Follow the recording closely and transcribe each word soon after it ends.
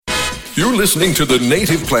You're listening to the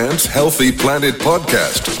Native Plants Healthy Planet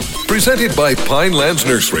podcast, presented by Pinelands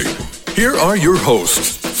Nursery. Here are your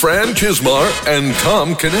hosts, Fran Chismar and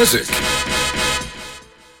Tom Knezick.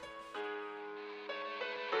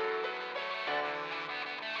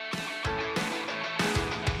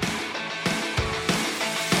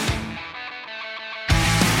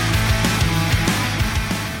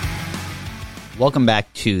 Welcome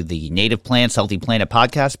back to the Native Plants Healthy Planet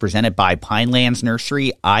podcast presented by Pinelands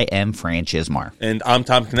Nursery. I am Fran Chismar. And I'm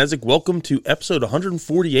Tom Knezick. Welcome to episode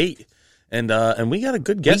 148. And we got a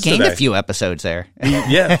good guest today. We gained a few episodes there.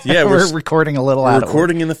 Yeah. We're recording a little out of order. We're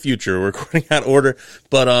recording in the future. We're recording out of order.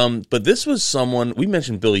 But this was someone, we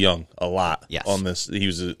mentioned Bill Young a lot on this. He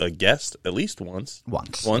was a guest at least once.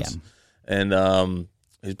 Yeah. And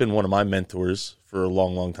he's been one of my mentors for a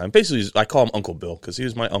long, long time. Basically, I call him Uncle Bill because he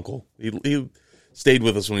was my uncle. He stayed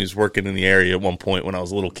with us when he was working in the area at one point when I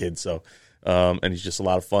was a little kid. So, and he's just a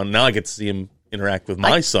lot of fun. Now I get to see him interact with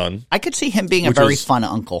my son. I could see him being a very fun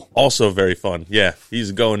uncle. Also very fun. Yeah.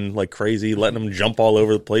 He's going like crazy, letting him jump all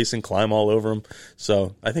over the place and climb all over him.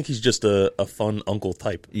 So I think he's just a fun uncle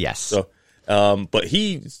type. Yes. So, but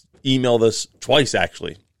he emailed us twice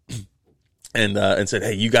actually and said,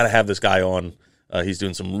 hey, you got to have this guy on. He's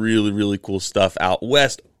doing some really, really cool stuff out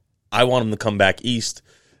west. I want him to come back east.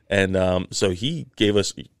 And so he gave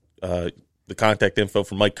us the contact info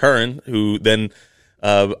from Mike Curran, who then,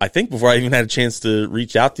 I think before I even had a chance to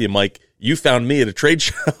reach out to you, Mike, you found me at a trade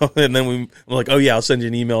show. And then we're like, oh, yeah, I'll send you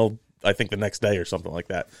an email, I think the next day or something like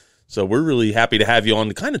that. So we're really happy to have you on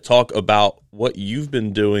to kind of talk about what you've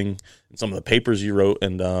been doing and some of the papers you wrote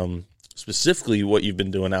and specifically what you've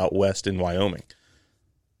been doing out west in Wyoming.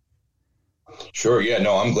 Sure. Yeah,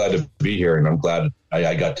 no, I'm glad to be here, and I'm glad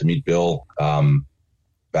I got to meet Bill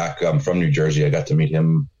back from New Jersey. I got to meet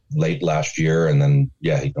him late last year, and then,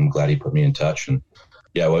 I'm glad he put me in touch. And,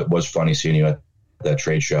 it was funny seeing you at that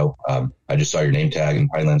trade show. I just saw your name tag in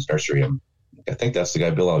Pinelands Nursery. I think that's the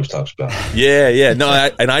guy Bill always talks about. Yeah. No,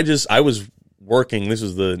 I was working. This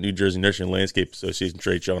was the New Jersey Nursery and Landscape Association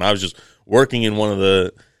trade show, and I was just working in one of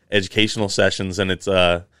the educational sessions, and it's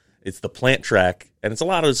the plant track, and it's a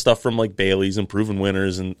lot of stuff from like Bailey's and Proven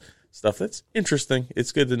Winners and stuff that's interesting.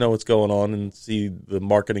 It's good to know what's going on and see the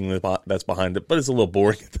marketing that's behind it, but it's a little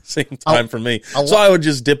boring at the same time for me. So I would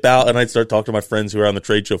just dip out and I'd start talking to my friends who are on the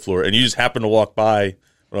trade show floor, and you just happen to walk by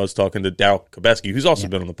when I was talking to Darryl Kabeski, who's also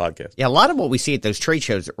been on the podcast. Yeah, a lot of what we see at those trade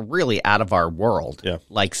shows are really out of our world. Yeah.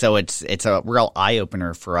 Like, so it's a real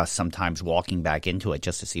eye-opener for us sometimes walking back into it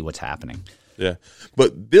just to see what's happening. Yeah,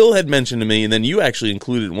 but Bill had mentioned to me, and then you actually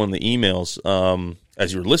included in one of the emails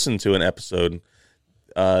as you were listening to an episode,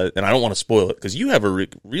 and I don't want to spoil it because you have a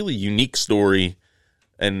really unique story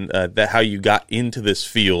and that how you got into this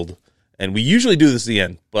field. And we usually do this at the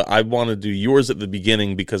end, but I want to do yours at the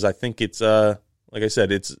beginning because I think it's like I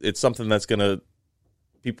said, it's something that's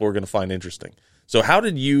people are gonna find interesting. So, how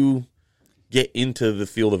did you get into the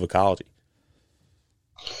field of ecology?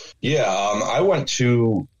 Yeah, I went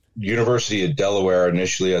to University of Delaware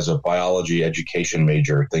initially as a biology education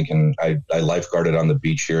major, thinking I lifeguarded on the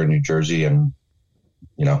beach here in New Jersey, and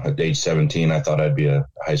at age 17 I thought I'd be a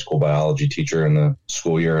high school biology teacher in the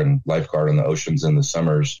school year and lifeguard in the oceans in the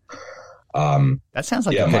summers. That sounds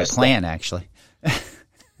like a good plan, actually.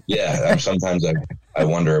 Yeah, sometimes I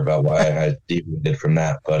wonder about why I deviated from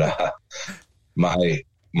that, but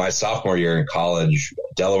my sophomore year in college,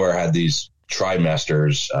 Delaware had these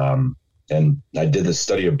trimesters. And I did this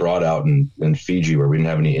study abroad out in Fiji where we didn't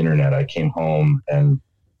have any internet. I came home and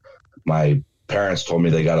my parents told me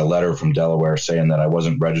they got a letter from Delaware saying that I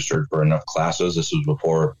wasn't registered for enough classes. This was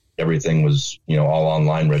before everything was, all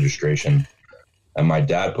online registration. And my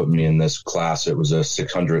dad put me in this class. It was a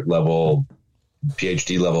 600 level,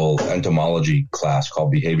 PhD level entomology class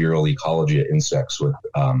called Behavioral Ecology of Insects with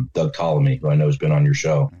Doug Ptolemy, who I know has been on your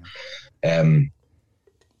show. And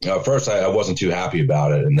at first, I wasn't too happy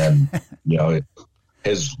about it. And then,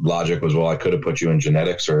 his logic was, well, I could have put you in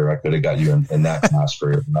genetics or I could have got you in that class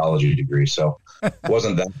for your biology degree. So it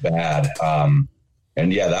wasn't that bad.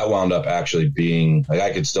 And that wound up actually being, like,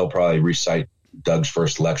 I could still probably recite Doug's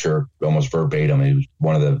first lecture almost verbatim. He was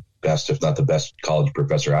one of the best, if not the best college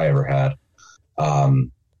professor I ever had.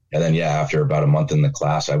 And then, after about a month in the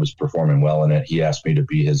class, I was performing well in it. He asked me to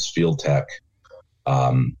be his field tech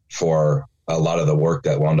for a lot of the work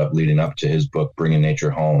that wound up leading up to his book, Bringing Nature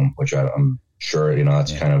Home, which I'm sure,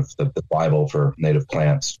 that's kind of the Bible for native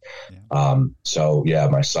plants. Yeah.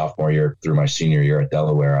 My sophomore year through my senior year at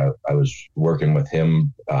Delaware, I was working with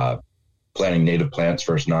him, planting native plants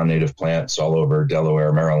versus non-native plants all over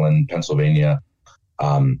Delaware, Maryland, Pennsylvania.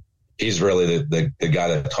 He's really the guy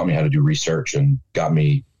that taught me how to do research and got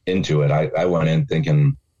me into it. I went in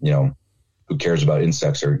thinking, who cares about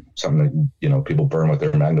insects or something that, people burn with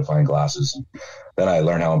their magnifying glasses. Then I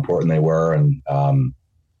learned how important they were. And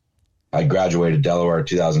I graduated Delaware in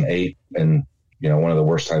 2008, and, one of the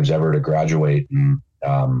worst times ever to graduate. And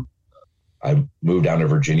I moved down to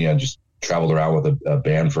Virginia, just traveled around with a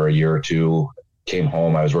band for a year or two, came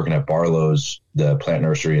home. I was working at Barlow's, the plant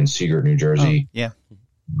nursery in Seagirt, New Jersey. Oh, yeah.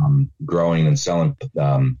 Growing and selling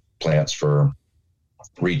plants for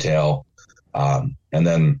retail. And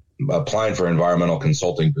then applying for environmental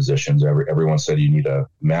consulting positions. Everyone said you need a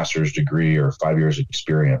master's degree or 5 years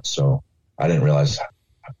experience. So I didn't realize,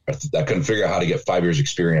 I couldn't figure out how to get 5 years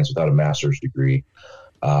experience without a master's degree.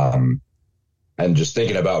 And just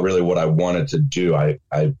thinking about really what I wanted to do, I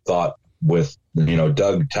thought with,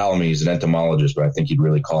 Doug Tallamy, he's an entomologist, but I think he'd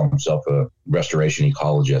really call himself a restoration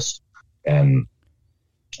ecologist. And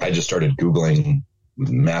I just started Googling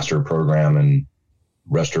master program and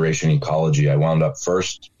restoration ecology. I wound up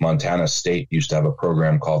first. Montana State used to have a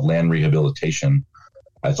program called land rehabilitation.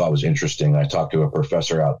 I thought was interesting. I talked to a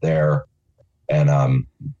professor out there and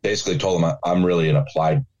basically told him I'm really an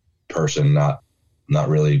applied person, not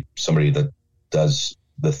really somebody that does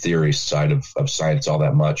the theory side of science all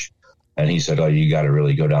that much. And he said, you got to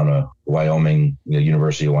really go down to Wyoming. The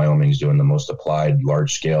University of Wyoming is doing the most applied,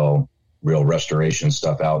 large scale, real restoration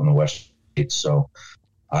stuff out in the West States. So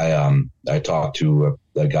I talked to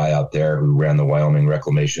a guy out there who ran the Wyoming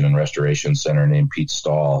Reclamation and Restoration Center named Pete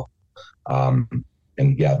Stahl. And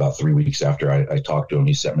about 3 weeks after I talked to him,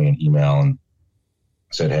 he sent me an email and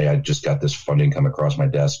said, hey, I just got this funding come across my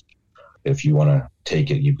desk. If you want to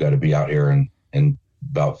take it, you've got to be out here in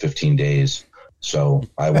about 15 days. So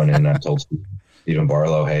I went in and I told Stephen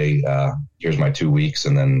Barlow, hey, here's my 2 weeks.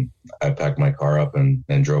 And then I packed my car up and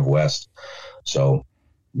drove west. So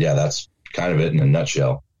yeah, that's kind of it in a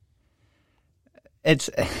nutshell. You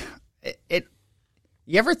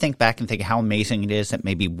ever think back and think how amazing it is that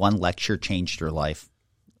maybe one lecture changed your life?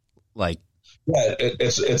 Like, yeah,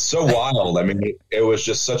 it's so wild. I mean, it was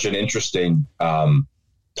just such an interesting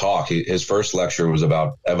talk. His first lecture was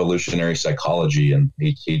about evolutionary psychology, and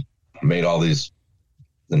he made all these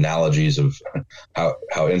analogies of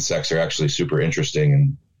how insects are actually super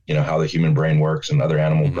interesting, and how the human brain works and other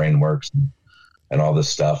animal brain works, and all this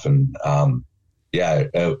stuff. And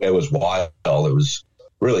it was wild. It was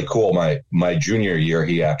really cool. My junior year,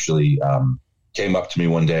 he actually came up to me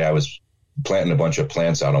one day. I was planting a bunch of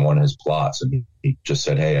plants out on one of his plots, and he just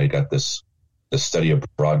said, hey, I got this study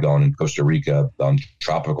abroad going in Costa Rica on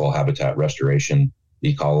tropical habitat restoration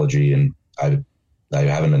ecology, and I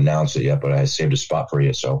haven't announced it yet, but I saved a spot for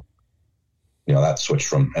you. So, that switched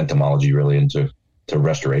from entomology really into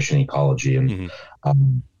restoration ecology. And if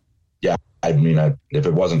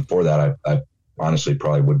it wasn't for that, I honestly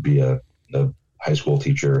probably would be a high school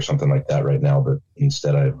teacher or something like that right now. But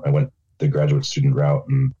instead, I went the graduate student route.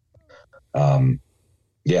 And out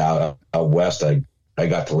west, I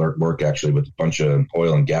got to work actually with a bunch of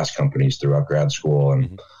oil and gas companies throughout grad school,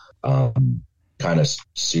 and kind of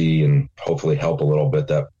see and hopefully help a little bit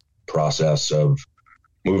that process of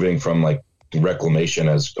moving from like reclamation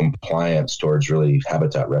as compliance towards really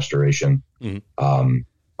habitat restoration on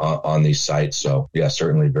these sites. So yeah,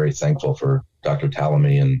 certainly very thankful for Dr.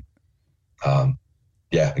 Tallamy, and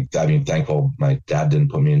thankful my dad didn't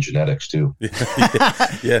put me in genetics too.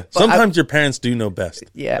 Yeah. Sometimes your parents do know best.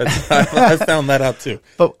 Yeah. I found that out too.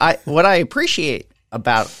 But what I appreciate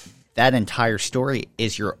about that entire story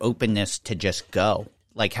is your openness to just go.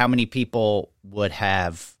 Like, how many people would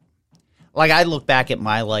have, like, I look back at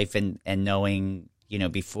my life and knowing,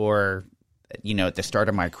 before, at the start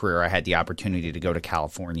of my career, I had the opportunity to go to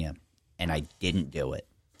California, and I didn't do it.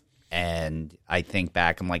 And I think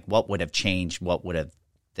back, I'm like, what would have changed? What would have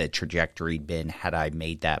the trajectory been had I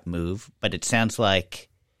made that move? But it sounds like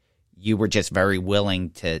you were just very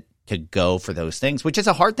willing to go for those things, which is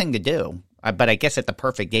a hard thing to do. But I guess at the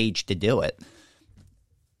perfect age to do it.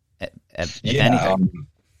 If anything.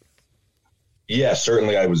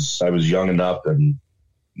 Certainly I was young enough and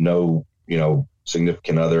no,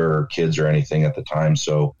 significant other or kids or anything at the time.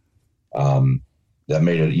 So, that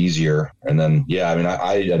made it easier. And then,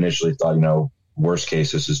 I initially thought, worst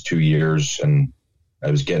case, this is 2 years, and I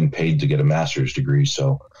was getting paid to get a master's degree.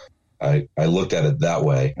 So I looked at it that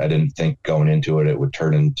way. I didn't think going into it would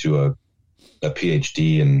turn into a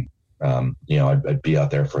PhD, and, I'd be out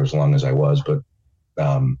there for as long as I was. But,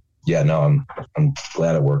 I'm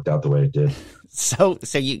glad it worked out the way it did. So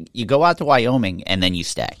you go out to Wyoming and then you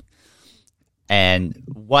stay. And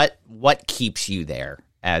what keeps you there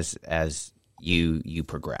as you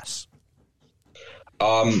progress?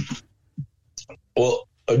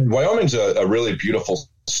 Wyoming's a really beautiful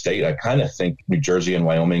state. I kind of think New Jersey and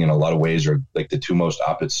Wyoming in a lot of ways are like the two most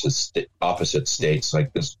opposite states,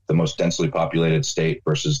 like this, the most densely populated state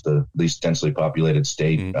versus the least densely populated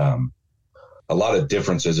state. A lot of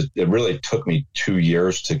differences. It really took me 2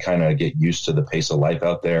 years to kind of get used to the pace of life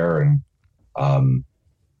out there. And,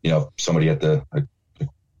 somebody a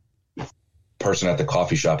person at the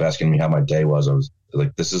coffee shop asking me how my day was, I was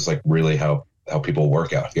like, this is like really how people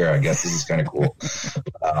work out here. I guess this is kind of cool.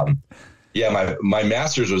 My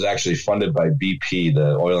master's was actually funded by BP,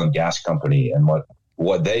 the oil and gas company. And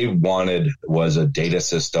what they wanted was a data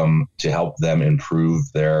system to help them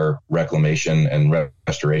improve their reclamation and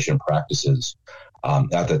restoration practices.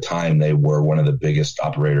 At the time, they were one of the biggest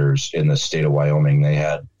operators in the state of Wyoming. They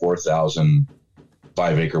had 4,000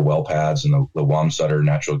 5-acre well pads in the Wamsutter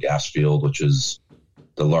natural gas field, which is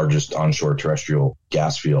the largest onshore terrestrial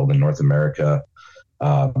gas field in North America.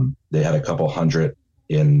 They had a couple hundred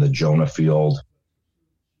in the Jonah field.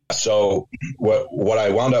 So what I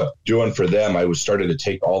wound up doing for them, I started to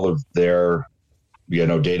take all of their,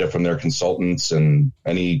 data from their consultants and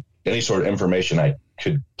any sort of information I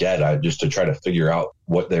could get, just to try to figure out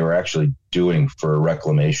what they were actually doing for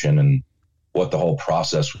reclamation and what the whole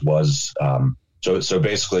process was. So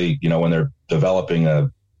basically, when they're developing a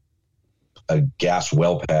gas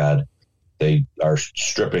well pad, they are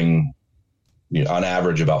stripping, on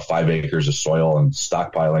average, about 5 acres of soil and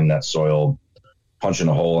stockpiling that soil, punching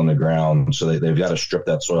a hole in the ground. So they've got to strip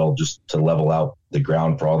that soil just to level out the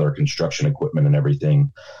ground for all their construction equipment and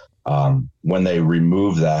everything. When they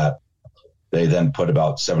remove that, they then put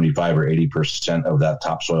about 75 or 80% of that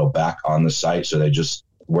topsoil back on the site. So they just,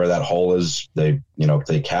 where that hole is, they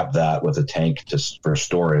cap that with a tank for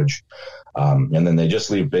storage. And then they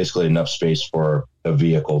just leave basically enough space for a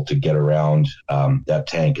vehicle to get around that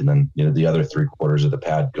tank. And then, the other 3/4 of the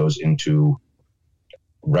pad goes into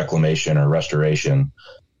reclamation or restoration.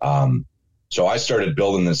 So I started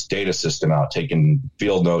building this data system out, taking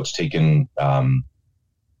field notes,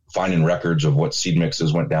 finding records of what seed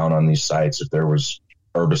mixes went down on these sites, if there was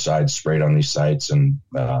herbicides sprayed on these sites, and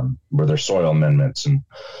were there soil amendments. And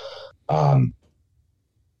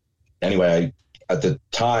anyway, at the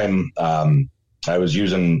time, I was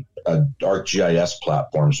using a ArcGIS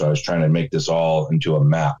platform. So I was trying to make this all into a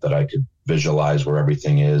map that I could visualize where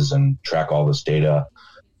everything is and track all this data.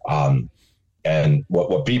 And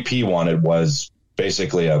what BP wanted was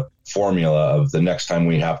basically a formula of the next time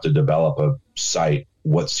we have to develop a site,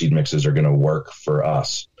 what seed mixes are going to work for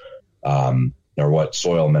us, or what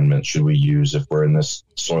soil amendments should we use if we're in this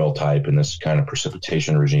soil type and this kind of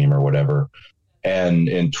precipitation regime or whatever. And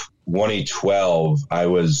in 2012,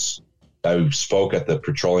 I spoke at the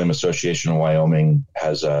Petroleum Association of Wyoming,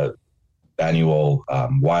 has a annual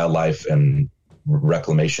wildlife and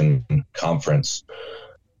reclamation conference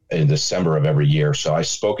in December of every year. So I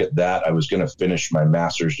spoke at that. I was going to finish my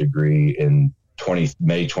master's degree in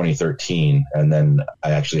May 2013, and then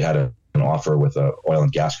I actually had an offer with an oil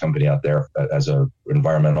and gas company out there as a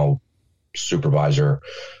environmental supervisor.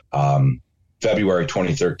 February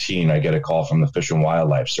 2013, I get a call from the Fish and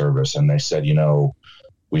Wildlife Service, and they said,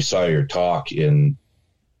 we saw your talk in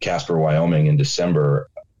Casper, Wyoming in December,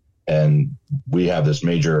 and we have this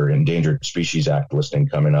major Endangered Species Act listing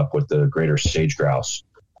coming up with the greater sage grouse,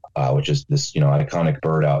 which is this, iconic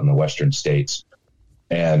bird out in the western states.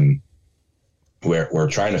 And we're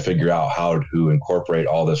trying to figure out how to incorporate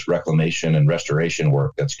all this reclamation and restoration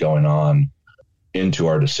work that's going on into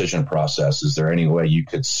our decision process. Is there any way you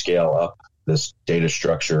could scale up this data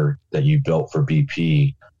structure that you built for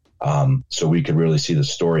BP, so we could really see the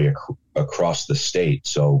story across the state?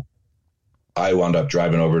 So I wound up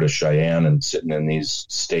driving over to Cheyenne and sitting in these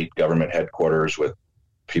state government headquarters with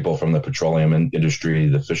people from the petroleum industry,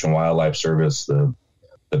 the Fish and Wildlife Service, the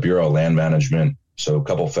Bureau of Land Management, so a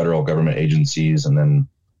couple federal government agencies, and then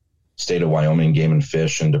State of Wyoming Game and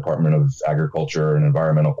Fish and Department of Agriculture and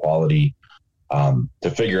Environmental Quality,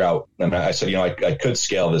 to figure out. And I said, I could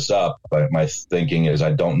scale this up, but my thinking is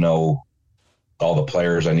I don't know all the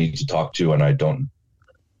players I need to talk to, and I don't,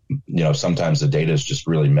 sometimes the data is just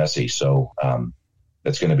really messy. So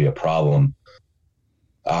that's going to be a problem.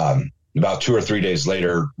 About 2 or 3 days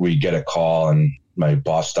later, we get a call, and my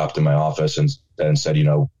boss stopped in my office and said,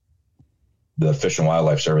 the Fish and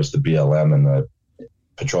Wildlife Service, the BLM, and the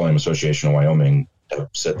Petroleum Association of Wyoming have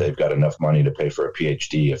said they've got enough money to pay for a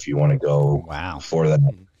PhD if you want to go for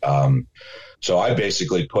that. So I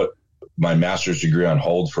basically put my master's degree on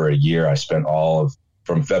hold for a year. I spent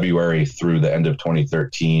from February through the end of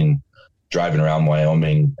 2013 driving around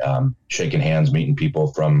Wyoming, shaking hands, meeting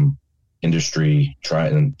people from industry,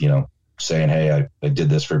 trying, saying, hey, I did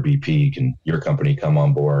this for BP. Can your company come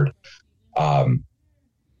on board?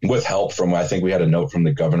 with help from, I think we had a note from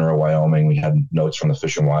the governor of Wyoming. We had notes from the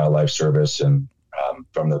Fish and Wildlife Service and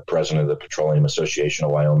from the president of the Petroleum Association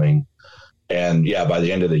of Wyoming. And yeah, by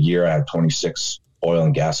the end of the year, I had 26 oil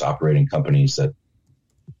and gas operating companies that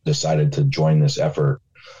decided to join this effort.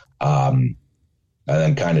 And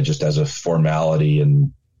then kind of just as a formality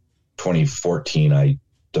in 2014, I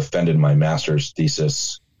defended my master's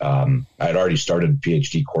thesis. I had already started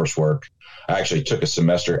PhD coursework. I actually took a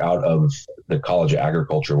semester out of the College of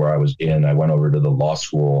Agriculture where I was in. I went over to the law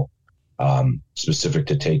school specific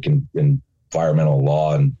to take in environmental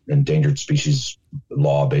law and endangered species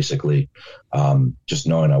law, basically, just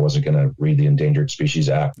knowing I wasn't going to read the Endangered Species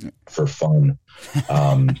Act for fun.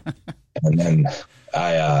 And then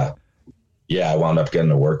I wound up getting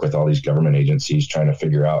to work with all these government agencies trying to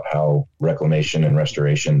figure out how reclamation and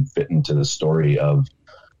restoration fit into the story of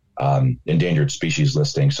endangered species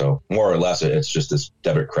listing. So more or less, it's just this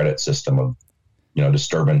debit credit system of,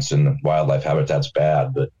 disturbance in wildlife habitat's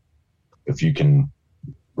bad, but if you can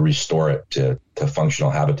restore it to functional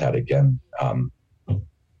habitat again,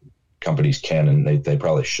 companies can, and they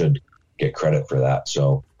probably should get credit for that.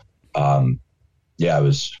 So, it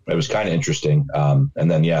was kind of interesting.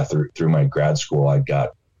 And then, through my grad school, I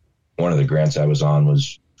got one of the grants I was on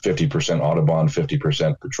was 50% Audubon,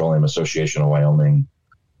 50% Petroleum Association of Wyoming.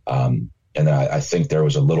 And I think there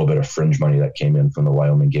was a little bit of fringe money that came in from the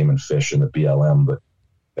Wyoming Game and Fish and the BLM, but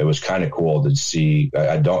it was kind of cool to see.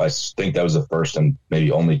 I think that was the first and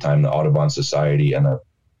maybe only time the Audubon Society and the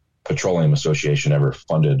Petroleum Association ever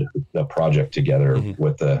funded a project together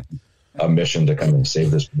with a mission to come and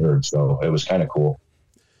save this bird. So it was kind of cool.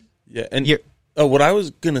 Yeah. And what I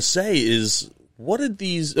was going to say is, what did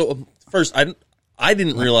these, first, I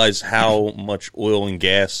didn't realize how much oil and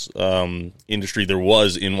gas industry there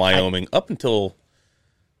was in Wyoming up until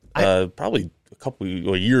probably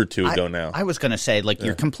a year or two ago now. I was going to say,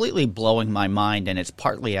 you're completely blowing my mind, and it's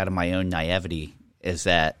partly out of my own naivety, is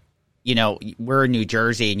that, we're in New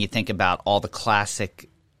Jersey, and you think about all the classic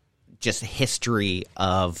just history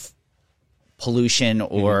of pollution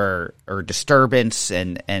or disturbance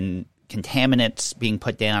and contaminants being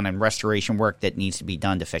put down and restoration work that needs to be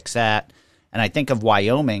done to fix that. And I think of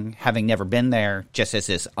Wyoming, having never been there, just as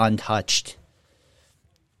this untouched,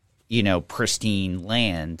 pristine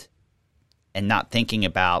land, and not thinking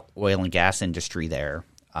about oil and gas industry there.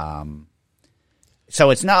 So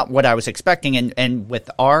it's not what I was expecting. And with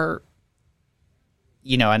our,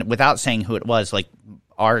 and without saying who it was,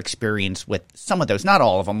 our experience with some of those, not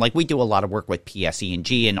all of them, we do a lot of work with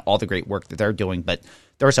PSE&G and all the great work that they're doing, but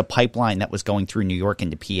there was a pipeline that was going through New York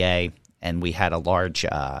into PA, and we had a large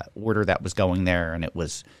order that was going there, and it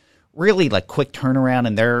was really quick turnaround.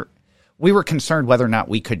 And we were concerned whether or not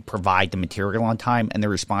we could provide the material on time, and the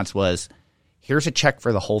response was, here's a check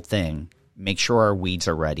for the whole thing. Make sure our weeds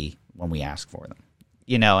are ready when we ask for them.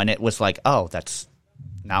 And it was oh, that's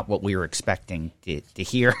not what we were expecting to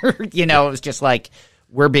hear. It was just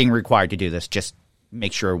we're being required to do this. Just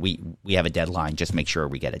make sure we have a deadline. Just make sure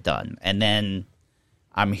we get it done. And then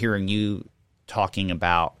I'm hearing you talking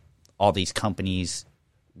about all these companies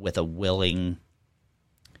with a willing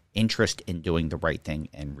interest in doing the right thing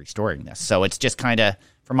and restoring this. So it's just kind of,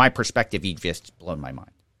 from my perspective, you've just blown my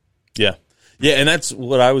mind. Yeah. Yeah, and that's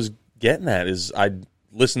what I was getting at, is I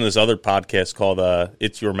listened to this other podcast called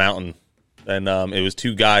It's Your Mountain, and it was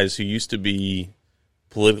two guys who used to be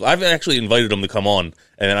political. I've actually invited them to come on,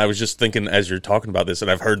 and I was just thinking as you're talking about this,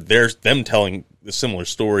 and I've heard them telling a similar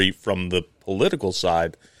story from the political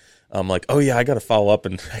side. I'm oh yeah, I got to follow up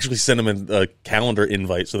and actually send them a calendar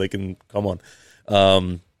invite so they can come on.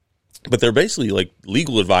 But they're basically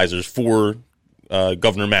legal advisors for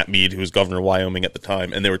Governor Matt Mead, who was governor of Wyoming at the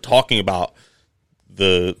time, and they were talking about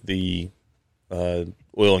the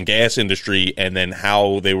oil and gas industry, and then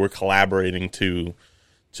how they were collaborating to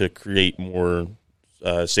create more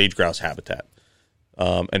sage grouse habitat.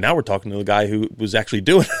 And now we're talking to the guy who was actually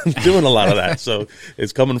doing a lot of that. So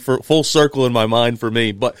it's coming full circle in my mind for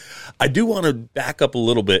me. But I do want to back up a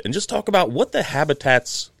little bit and just talk about what the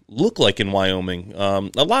habitats look like in Wyoming.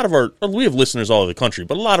 A lot of we have listeners all over the country,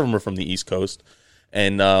 but a lot of them are from the East Coast.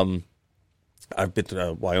 And I've been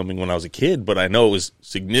to Wyoming when I was a kid, but I know it was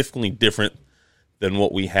significantly different than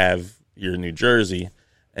what we have here in New Jersey.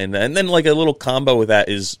 And then a little combo with that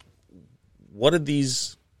is, what did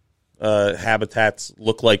these habitats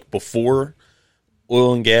look like before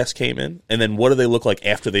oil and gas came in, and then what do they look like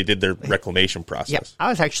after they did their reclamation process? Yeah, I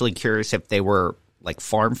was actually curious if they were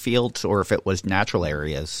farm fields or if it was natural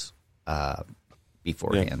areas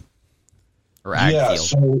beforehand, or ag fields.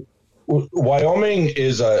 So Wyoming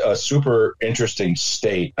is a super interesting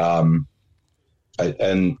state, and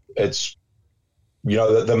it's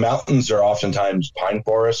the mountains are oftentimes pine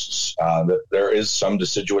forests. There is some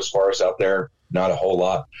deciduous forest out there, not a whole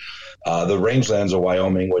lot. The rangelands of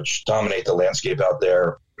Wyoming, which dominate the landscape out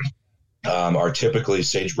there, are typically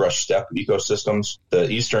sagebrush steppe ecosystems. The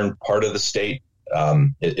eastern part of the state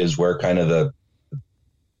is where kind of the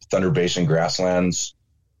Thunder Basin grasslands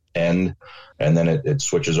end, and then it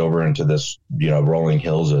switches over into this, rolling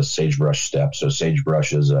hills of sagebrush steppe. So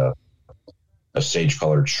sagebrush is a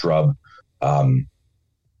sage-colored shrub, and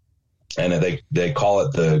they call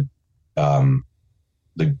it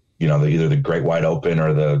either the Great Wide Open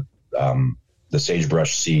or the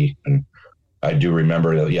sagebrush sea. And I do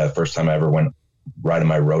remember, the first time I ever went riding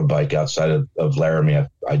my road bike outside of Laramie,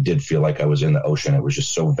 I did feel like I was in the ocean. It was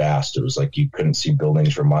just so vast. It was like you couldn't see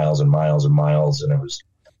buildings for miles and miles and miles, and it was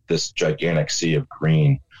this gigantic sea of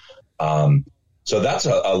green. So that's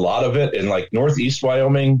a lot of it. In like Northeast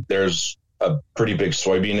Wyoming, there's a pretty big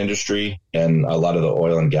soybean industry, and a lot of the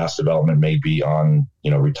oil and gas development may be on,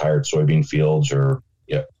 retired soybean fields or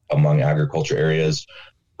among agriculture areas.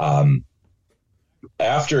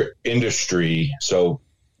 After industry, so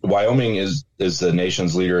Wyoming is the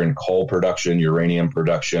nation's leader in coal production, uranium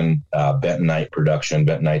production, bentonite production.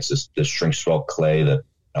 Bentonite's this shrink swell clay that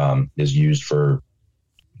is used for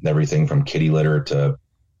everything from kitty litter to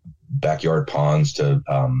backyard ponds to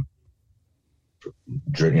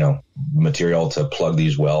material to plug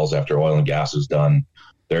these wells after oil and gas is done.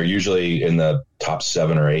 They're usually in the top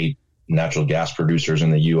 7 or 8 natural gas producers in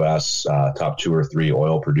the U.S., top 2 or 3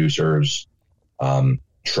 oil producers.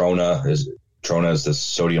 Trona is the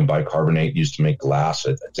sodium bicarbonate used to make glass.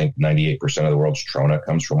 I think 98% of the world's trona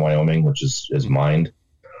comes from Wyoming, which is mined.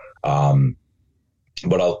 But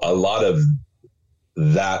a lot of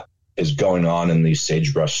that is going on in these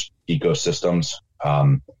sagebrush ecosystems.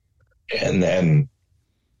 And then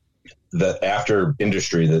after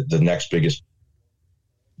industry, the next biggest,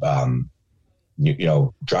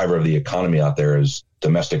 driver of the economy out there is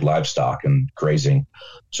domestic livestock and grazing.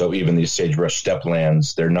 So even these sagebrush steppe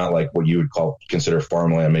lands, they're not like what you would consider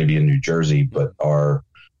farmland, maybe in New Jersey, but are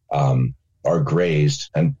grazed.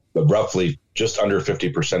 And roughly just under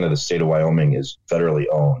 50% of the state of Wyoming is federally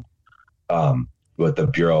owned, with the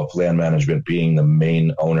Bureau of Land Management being the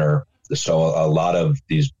main owner. So a lot of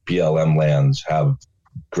these BLM lands have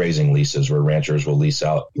grazing leases where ranchers will lease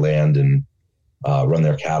out land and run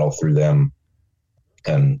their cattle through them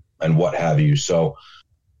and what have you. So,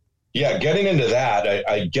 yeah, getting into that,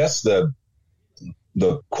 I guess the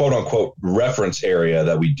quote unquote reference area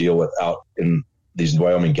that we deal with out in these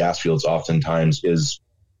Wyoming gas fields oftentimes is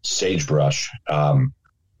sagebrush.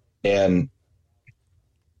 And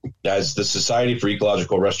as the Society for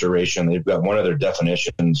Ecological Restoration, they've got one of their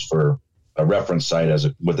definitions for a reference site as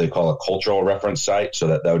what they call a cultural reference site. So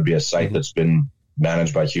that would be a site that's been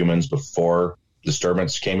managed by humans before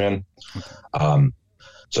disturbance came in.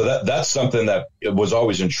 So that's something that was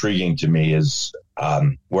always intriguing to me is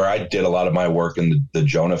where I did a lot of my work in the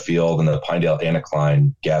Jonah Field and the Pinedale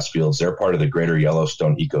Anticline gas fields. They're part of the Greater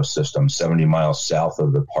Yellowstone ecosystem, 70 miles south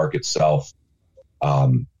of the park itself.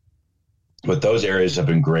 But those areas have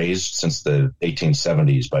been grazed since the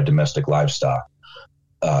 1870s by domestic livestock.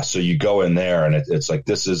 So you go in there and it's like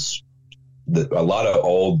this is a lot of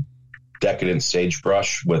old decadent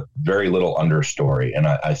sagebrush with very little understory. And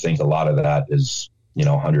I think a lot of that is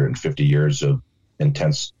 150 years of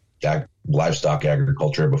intense livestock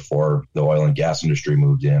agriculture before the oil and gas industry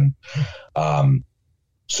moved in.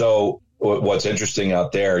 So what's interesting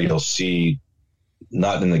out there, you'll see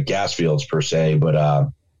not in the gas fields per se,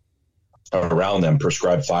 but around them,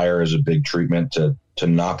 prescribed fire is a big treatment to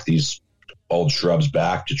knock these old shrubs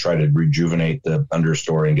back to try to rejuvenate the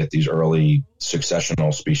understory and get these early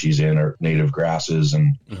successional species in, or native grasses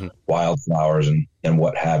and wildflowers and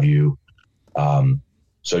what have you.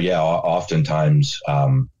 So yeah, oftentimes,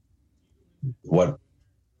 what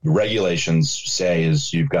regulations say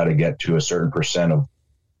is you've got to get to a certain percent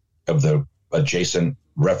of the adjacent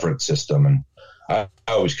reference system. And I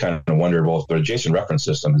always kind of wondered, well, if the adjacent reference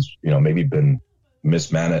system has, maybe been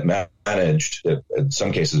managed, in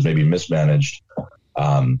some cases, maybe mismanaged,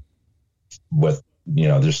 with,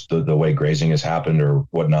 just the way grazing has happened or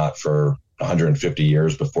whatnot for 150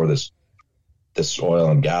 years before this oil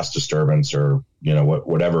and gas disturbance or,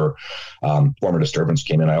 whatever form of disturbance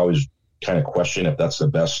came in. I always kind of question if that's the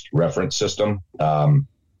best reference system. And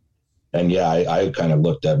yeah, I kind of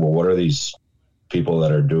looked at, well, what are these people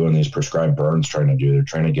that are doing these prescribed burns trying to do? They're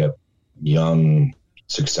trying to get young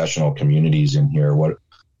successional communities in here.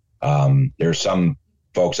 There's some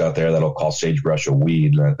folks out there that'll call sagebrush a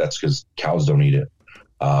weed. That's because cows don't eat it.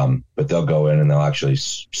 But they'll go in and they'll actually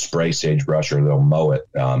spray sagebrush or they'll mow it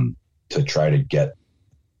to try to get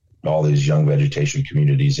all these young vegetation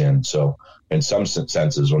communities in. So in some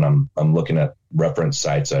senses, when I'm looking at reference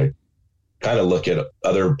sites, I kind of look at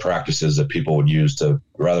other practices that people would use to,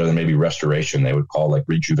 rather than maybe restoration, they would call like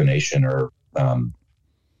rejuvenation or,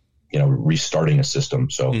 restarting a system.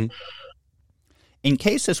 So in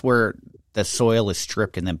cases where the soil is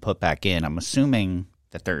stripped and then put back in, I'm assuming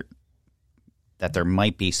that there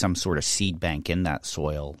might be some sort of seed bank in that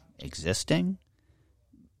soil existing,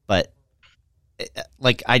 but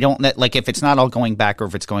like I don't like if it's not all going back or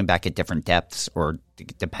if it's going back at different depths or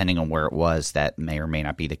depending on where it was, that may or may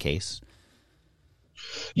not be the case.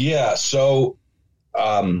 Yeah. So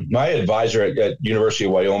my advisor at University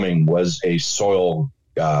of Wyoming was a soil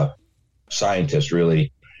scientist,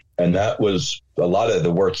 really. And that was a lot of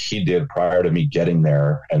the work he did prior to me getting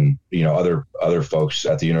there. And, other folks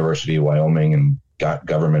at the University of Wyoming and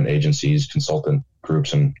government agencies, consultant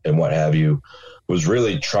groups and what have you, was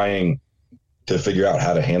really trying to figure out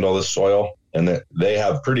how to handle this soil. And that they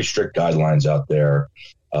have pretty strict guidelines out there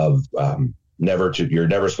of you're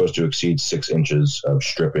never supposed to exceed 6 inches of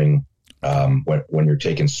stripping when you're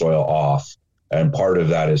taking soil off. And part of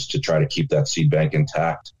that is to try to keep that seed bank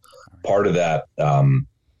intact. Part of that, some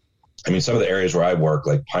of the areas where I work,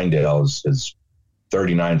 like Pinedale, is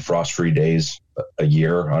 39 frost-free days a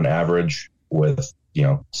year on average, with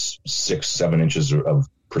 6-7 inches of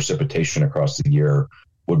precipitation across the year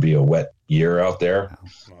would be a wet year out there.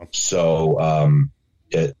 Wow. So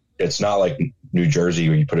it's not like New Jersey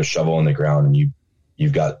where you put a shovel in the ground and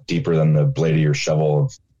you've got deeper than the blade of your shovel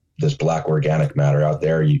of this black organic matter out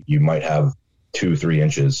there. You might have 2-3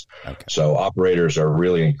 inches. Okay. So operators are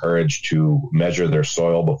really encouraged to measure their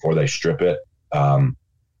soil before they strip it.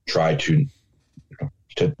 Try to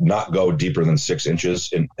not go deeper than 6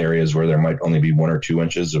 inches in areas where there might only be 1 or 2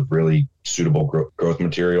 inches of really suitable growth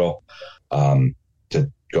material, to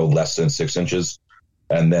go less than 6 inches.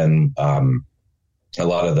 And then a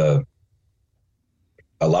lot of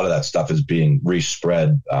that stuff is being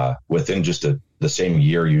respread within just the same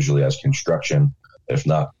year, usually, as construction, if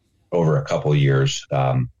not over a couple of years.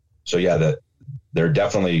 There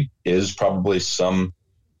definitely is probably some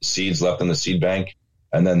seeds left in the seed bank.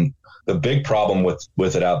 And then the big problem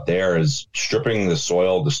with it out there is stripping the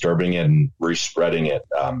soil, disturbing it, and respreading it.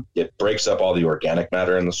 It breaks up all the organic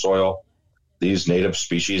matter in the soil. These native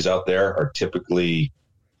species out there are typically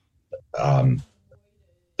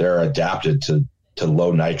they're adapted to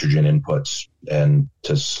low nitrogen inputs and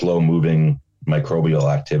to slow moving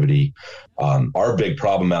microbial activity. Our big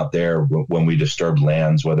problem out there when we disturb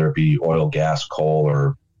lands, whether it be oil, gas, coal,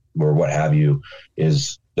 or what have you,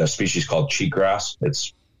 is a species called cheatgrass.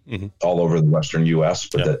 It's all over the western U.S.,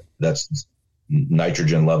 but that's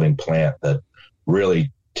nitrogen loving plant that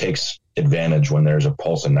really takes advantage when there's a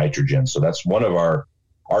pulse of nitrogen. So that's one of our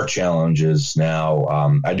challenges now.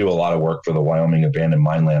 I do a lot of work for the Wyoming Abandoned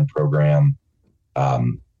Mineland Program,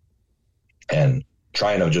 and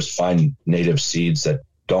trying to just find native seeds that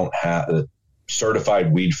don't have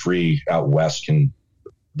certified weed free out west.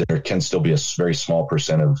 There can still be a very small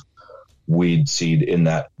percent of weed seed in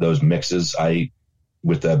those mixes.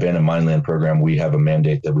 With the Abandoned Mineland Program, we have a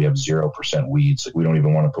mandate that we have 0% weeds. We don't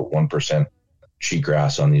even want to put 1%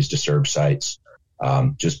 cheatgrass on these disturbed sites,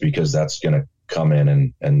 just because that's going to come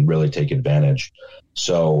in and really take advantage.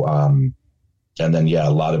 So, and then, a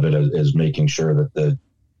lot of it is making sure that the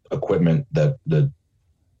equipment, that the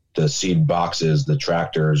seed boxes, the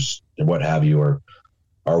tractors, and what have you are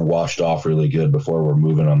washed off really good before we're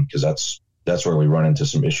moving them, because that's where we run into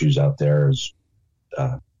some issues out there is,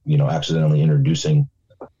 accidentally introducing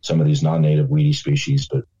some of these non-native weedy species.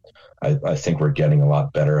 But I think we're getting a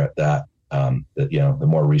lot better at that. The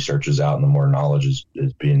more research is out and the more knowledge is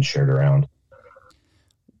being shared around.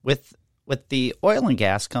 With the oil and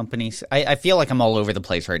gas companies, I feel like I'm all over the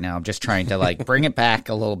place right now. I'm just trying to bring it back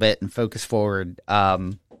a little bit and focus forward. Are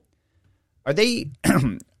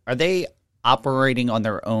they operating on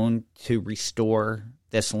their own to restore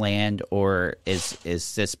this land, or is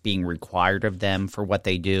this being required of them for what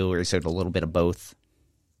they do, or is it a little bit of both?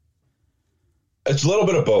 It's a little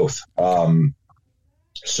bit of both.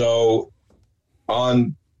 So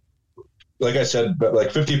like I said, but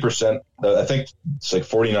 50%, I think it's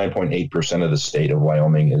 49.8% of the state of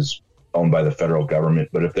Wyoming is owned by the federal government.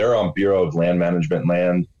 But if they're on Bureau of Land Management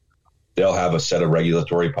land, they'll have a set of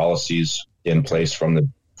regulatory policies in place from the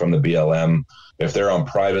BLM. If they're on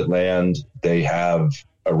private land, they have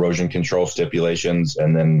erosion control stipulations,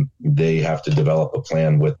 and then they have to develop a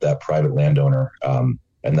plan with that private landowner.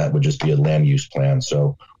 And that would just be a land use plan.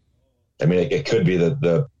 So, it could be that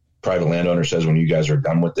the private landowner says, when you guys are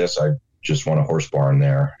done with this, I just want a horse barn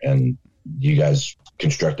there, and you guys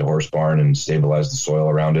construct a horse barn and stabilize the soil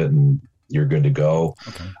around it, and you're good to go.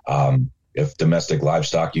 Okay. If domestic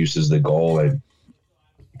livestock use is the goal,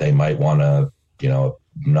 they might want to,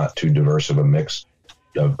 not too diverse of a mix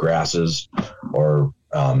of grasses, or,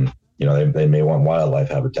 they may want wildlife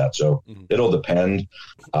habitat. So it'll depend.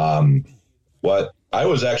 What I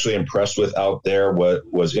was actually impressed with out there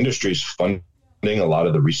was industry's funding a lot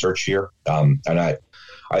of the research here. And I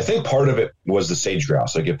think part of it was the sage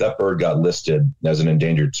grouse. Like if that bird got listed as an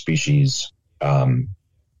endangered species,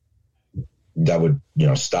 that would,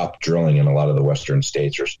 stop drilling in a lot of the western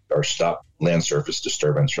states, or stop land surface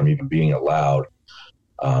disturbance from even being allowed.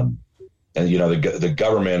 And, the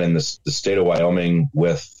government and the state of Wyoming,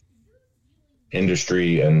 with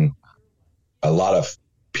industry and a lot of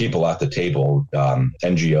people at the table,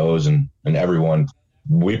 NGOs and everyone,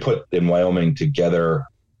 we put in Wyoming together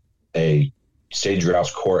a sage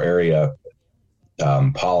grouse core area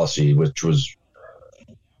policy, which was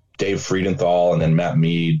Dave Friedenthal and then Matt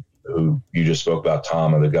Mead, who you just spoke about,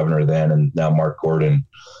 Tom, the governor then, and now Mark Gordon.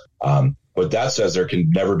 But that says there can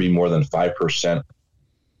never be more than 5%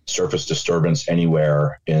 surface disturbance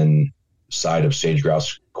anywhere inside of sage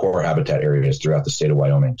grouse core habitat areas throughout the state of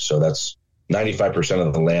Wyoming. So that's 95%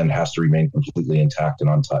 of the land has to remain completely intact and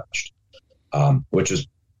untouched, which is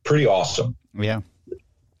pretty awesome. Yeah.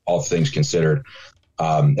 All things considered.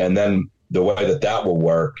 And then the way that will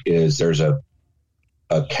work is there's a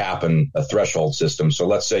cap and a threshold system. So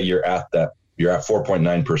let's say you're at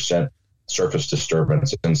 4.9% surface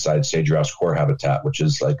disturbance inside sage grouse core habitat, which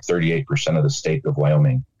is like 38% of the state of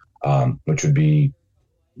Wyoming, which would be,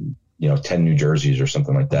 10 New Jerseys or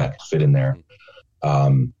something like that fit in there.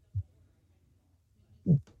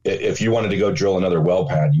 If you wanted to go drill another well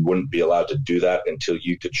pad, you wouldn't be allowed to do that until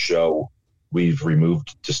you could show we've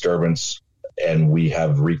removed disturbance and we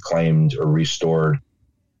have reclaimed or restored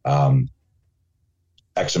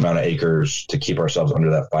X amount of acres to keep ourselves under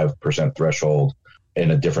that 5% threshold in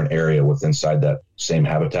a different area inside that same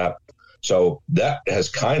habitat. So that has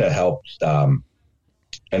kind of helped.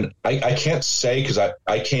 And I can't say, because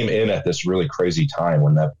I came in at this really crazy time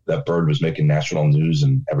when that bird was making national news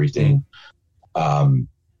and everything.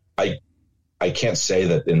 I can't say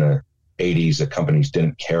that in the 80s the companies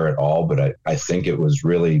didn't care at all, but I think it was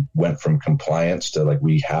really went from compliance to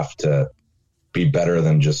we have to be better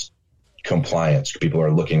than just compliance. People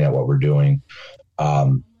are looking at what we're doing,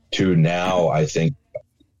 to now, I think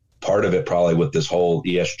part of it probably with this whole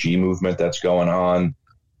ESG movement that's going on.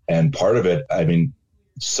 And part of it,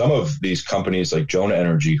 some of these companies like Jonah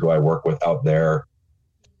Energy, who I work with out there,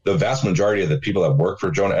 the vast majority of the people that work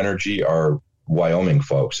for Jonah Energy are Wyoming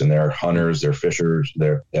folks, and they're hunters, they're fishers,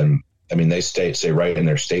 they say right in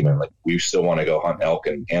their statement, we still want to go hunt elk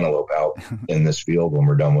and antelope out in this field when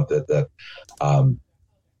we're done with it. That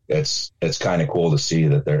it's kind of cool to see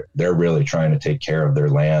that they're really trying to take care of their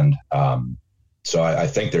land. So I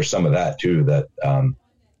think there's some of that too, that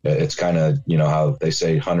it's kind of, how they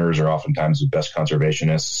say hunters are oftentimes the best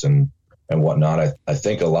conservationists and whatnot. I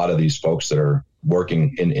think a lot of these folks that are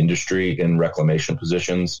working in industry in reclamation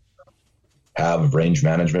positions have range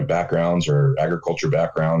management backgrounds or agriculture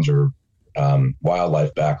backgrounds or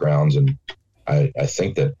wildlife backgrounds. And I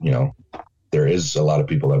think that, there is a lot of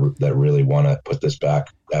people that really want to put this back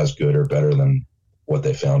as good or better than what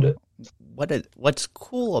they found it. What's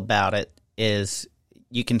cool about it is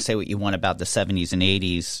you can say what you want about the 70s and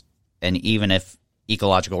 80s, and even if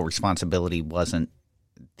ecological responsibility wasn't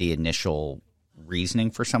the initial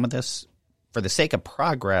reasoning for some of this, for the sake of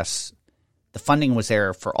progress, the funding was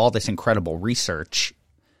there for all this incredible research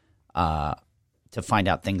to find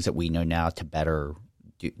out things that we know now to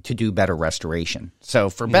do better restoration. So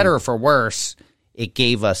for better or for worse, it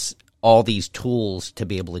gave us all these tools to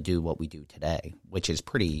be able to do what we do today, which is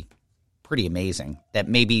pretty amazing. That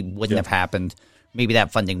maybe wouldn't have happened. Maybe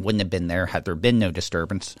that funding wouldn't have been there had there been no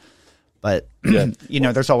disturbance. But,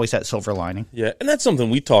 there's always that silver lining. Yeah, and that's something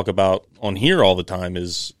we talk about on here all the time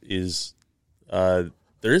is there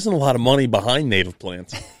isn't a lot of money behind native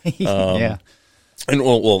plants. Yeah. And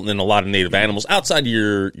and a lot of native animals outside of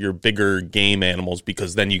your bigger game animals,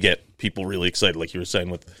 because then you get people really excited, like you were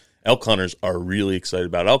saying with elk hunters are really excited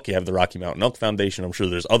about elk. You have the Rocky Mountain Elk Foundation. I'm sure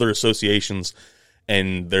there's other associations,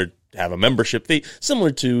 and they have a membership fee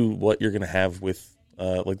similar to what you're going to have with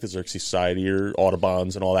like the Xerxes Society or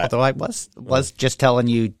Audubon's and all that. Although I was just telling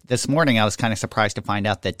you this morning, I was kind of surprised to find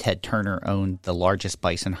out that Ted Turner owned the largest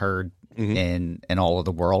bison herd in all of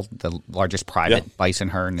the world, the largest private bison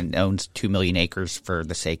herd, and owns 2 million acres for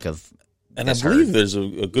the sake of And I believe there's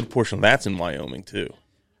a good portion of that's in Wyoming, too.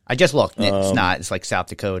 I just looked. It's not. It's like South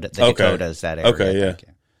Dakota. The Dakotas, that area. Okay, yeah.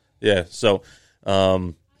 Yeah, so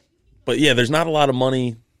but yeah, there's not a lot of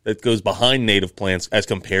money that goes behind native plants as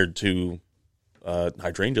compared to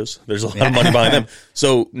hydrangeas. There's a lot of money behind them.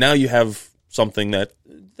 So now you have something that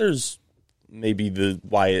there's maybe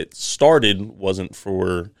why it started wasn't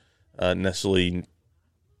for necessarily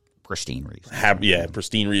pristine reasons.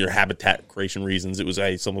 Pristine or habitat creation reasons. It was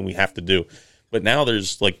something we have to do. But now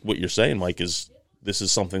there's, like what you're saying, Mike, this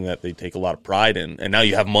is something that they take a lot of pride in. And now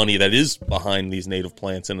you have money that is behind these native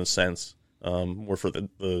plants in a sense, more for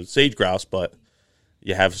the sage grouse, but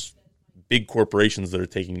you have big corporations that are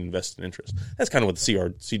taking invested interest. That's kind of what the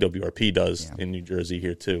CWRP does in New Jersey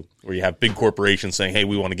here too, where you have big corporations saying, "Hey,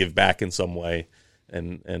 we want to give back in some way,"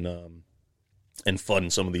 and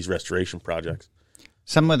fund some of these restoration projects.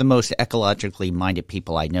 Some of the most ecologically minded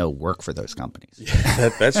people I know work for those companies. Yeah,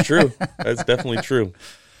 that's true. That's definitely true.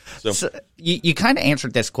 So you kind of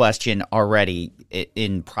answered this question already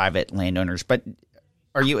in private landowners, but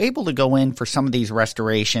are you able to go in for some of these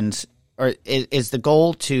restorations? Or is the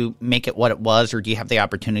goal to make it what it was, or do you have the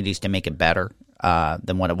opportunities to make it better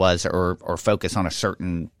than what it was, or focus on a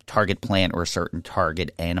certain target plant or a certain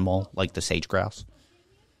target animal like the sage grouse?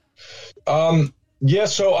 Yeah,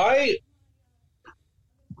 so I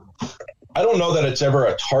don't know that it's ever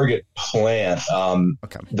a target plant.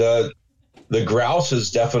 Okay. The grouse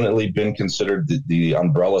has definitely been considered the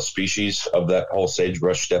umbrella species of that whole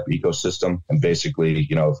sagebrush steppe ecosystem, and basically,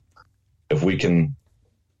 if we can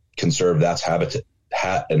conserve that's habitat,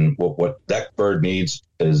 and what that bird needs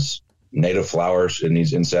is native flowers. It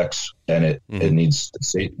needs insects, and it needs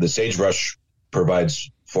the sagebrush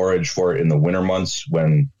provides forage for it in the winter months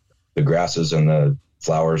when the grasses and the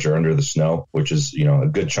flowers are under the snow, which is a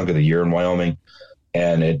good chunk of the year in Wyoming.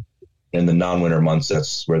 And in the non-winter months,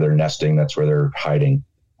 that's where they're nesting, that's where they're hiding,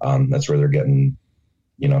 that's where they're getting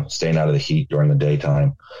staying out of the heat during the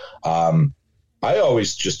daytime. I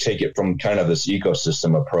always just take it from kind of this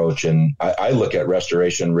ecosystem approach, and I look at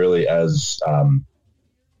restoration really as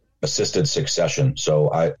assisted succession.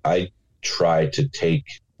 So I try to take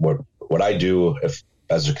what I do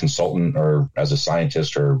as a consultant or as a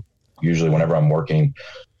scientist, or usually whenever I'm working,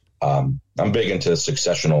 I'm big into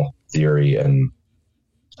successional theory and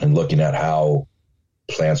looking at how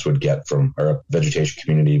plants would get from, or a vegetation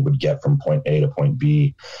community would get from point A to point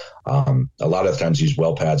B. A lot of times these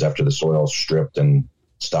well pads, after the soil is stripped and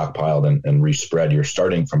stockpiled and respread, you're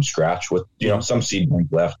starting from scratch with, some seed bank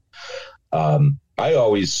left. I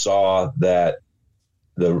always saw that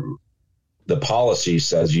the policy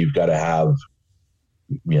says you've got to have,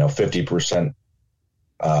 50%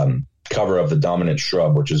 cover of the dominant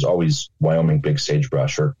shrub, which is always Wyoming big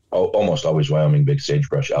sagebrush, or almost always Wyoming big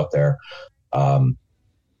sagebrush out there.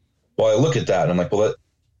 Well, I look at that and I'm like, well,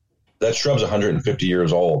 that shrub's 150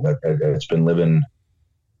 years old. It's been living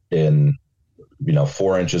in,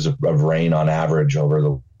 4 inches of rain on average over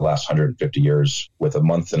the last 150 years with a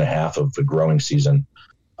month and a half of the growing season.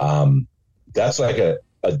 That's like a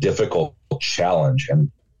difficult challenge.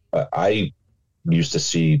 And I used to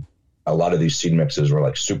see a lot of these seed mixes were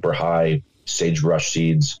like super high sagebrush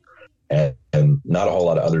seeds and not a whole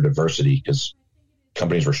lot of other diversity, because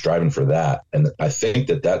companies were striving for that. And I think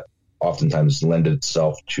that oftentimes lended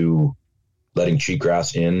itself to letting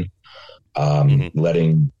cheatgrass in,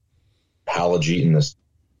 letting halogeton, this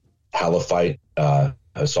halophyte, a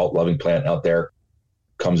salt loving plant out there,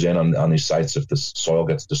 comes in on these sites if the soil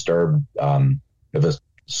gets disturbed, if a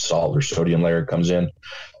salt or sodium layer comes in.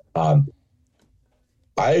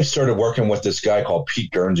 I started working with this guy called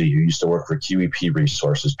Pete Guernsey, who used to work for QEP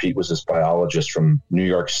Resources. Pete was this biologist from New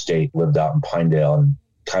York State, lived out in Pinedale,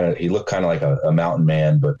 and he looked kind of like a mountain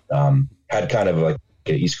man, but had kind of like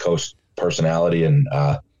an East Coast personality. And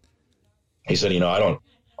he said, I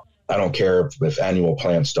don't care if annual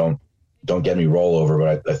plants don't get me rollover,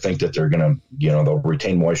 but I think that they're going to, they'll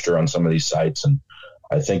retain moisture on some of these sites, and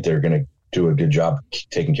I think they're going to do a good job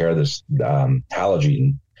taking care of this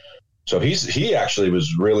halogeton. So he actually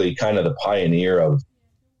was really kind of the pioneer of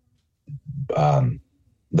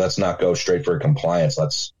let's not go straight for compliance.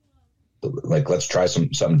 Let's try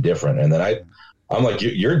something different. And then I'm like,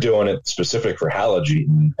 you're doing it specific for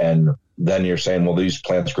halogeton, and then you're saying, well, these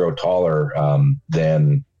plants grow taller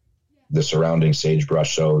than the surrounding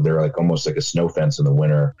sagebrush, so they're like almost like a snow fence in the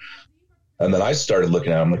winter. And then I started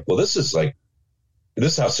looking at it, I'm like, well, this is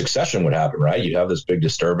how succession would happen, right? You have this big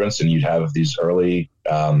disturbance, and you'd have these early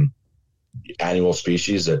annual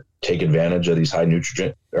species that take advantage of these high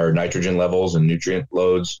nitrogen levels and nutrient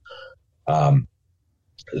loads.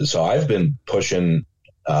 So I've been pushing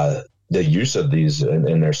the use of these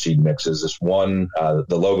in their seed mixes. This one,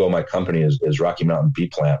 the logo of my company is Rocky Mountain Bee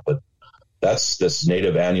Plant, but that's this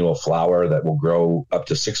native annual flower that will grow up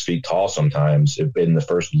to 6 feet tall sometimes in the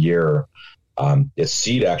first year. Its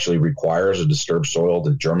seed actually requires a disturbed soil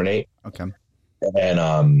to germinate. Okay.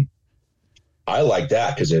 And I like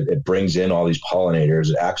that because it brings in all these pollinators.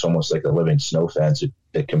 It acts almost like a living snow fence.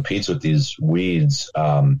 It competes with these weeds.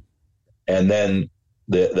 And then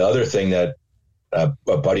the other thing that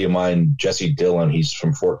a buddy of mine, Jesse Dillon, he's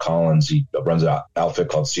from Fort Collins. He runs an outfit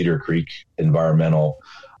called Cedar Creek Environmental.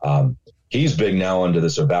 He's big now into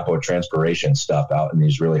this evapotranspiration stuff out in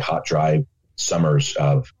these really hot, dry summers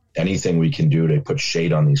of anything we can do to put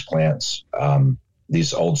shade on these plants,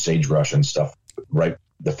 these old sagebrush and stuff right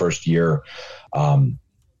the first year.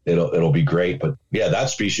 It'll be great. But yeah, that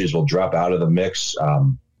species will drop out of the mix.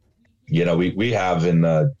 We have in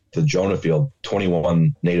the Jonah field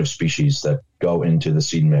 21 native species that go into the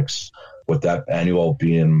seed mix, with that annual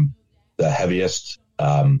being the heaviest.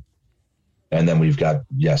 And then we've got,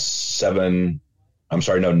 9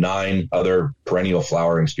 other perennial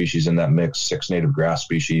flowering species in that mix, 6 native grass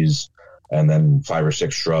species, and then 5 or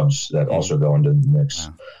 6 shrubs that also go into the mix.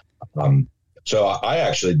 Wow. So I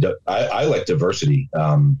actually, I like diversity.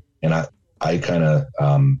 And I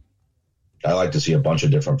like to see a bunch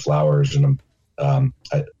of different flowers, and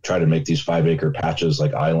I try to make these 5-acre patches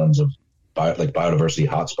like islands of biodiversity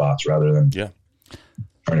hotspots rather than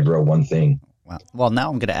trying to grow one thing. Well, now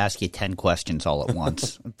I'm going to ask you 10 questions all at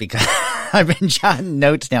once because I've been jotting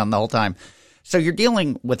notes down the whole time. So you're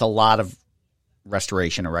dealing with a lot of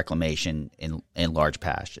restoration or reclamation in large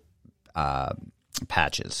patches.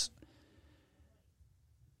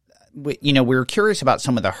 We were curious about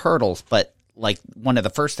some of the hurdles, but like one of the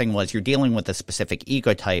first thing was you're dealing with a specific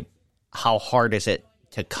ecotype. How hard is it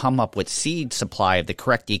to come up with seed supply of the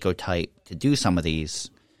correct ecotype to do some of these?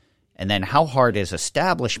 And then how hard is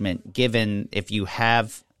establishment, given if you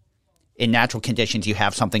have, in natural conditions, you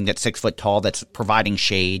have something that's 6 foot tall that's providing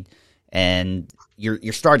shade, and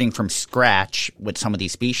you're starting from scratch with some of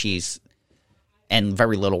these species and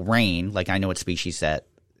very little rain. Like I know what species that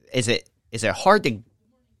is it hard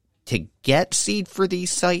to get seed for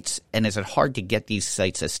these sites, and is it hard to get these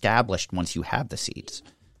sites established once you have the seeds?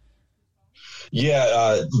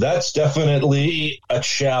 Yeah, that's definitely a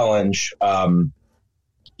challenge.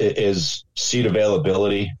 Is seed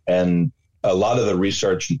availability, and a lot of the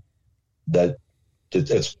research that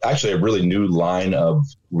it's actually a really new line of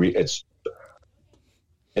it's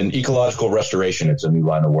in ecological restoration. It's a new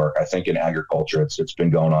line of work. I think in agriculture, it's been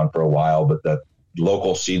going on for a while, but the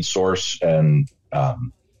local seed source and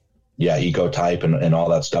ecotype and all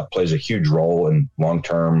that stuff plays a huge role in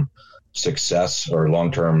long-term success or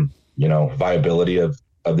long-term, viability of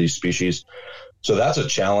these species. So that's a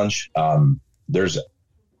challenge.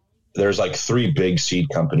 There's like 3 big seed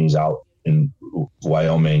companies out in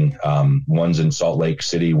Wyoming. One's in Salt Lake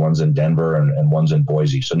City, one's in Denver, and one's in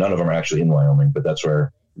Boise. So none of them are actually in Wyoming, but that's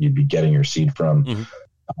where you'd be getting your seed from.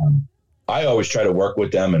 Mm-hmm. I always try to work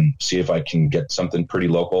with them and see if I can get something pretty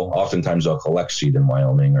local. Oftentimes they'll collect seed in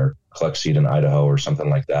Wyoming or collect seed in Idaho or something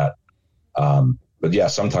like that. But yeah,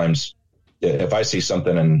 sometimes if I see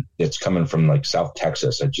something and it's coming from like South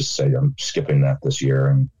Texas, I just say I'm skipping that this year,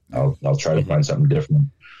 and I'll try to find something different.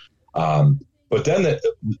 But then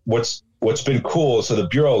what's been cool, so the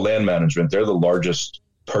Bureau of Land Management, they're the largest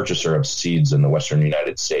purchaser of seeds in the Western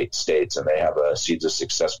United States, and they have a Seeds of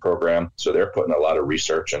Success program. So they're putting a lot of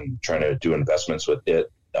research and trying to do investments with it.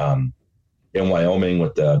 In Wyoming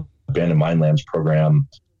with the Abandoned Minelands program,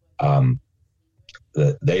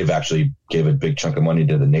 they've actually gave a big chunk of money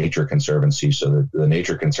to the Nature Conservancy. So the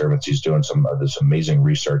Nature Conservancy is doing some of this amazing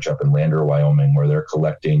research up in Lander, Wyoming, where they're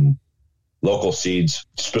collecting local seeds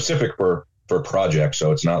specific for projects.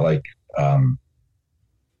 So it's not like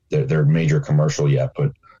they're major commercial yet,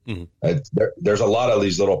 but there's a lot of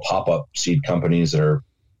these little pop-up seed companies that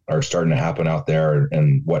are starting to happen out there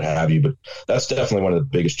and what have you. But that's definitely one of the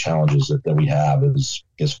biggest challenges that we have is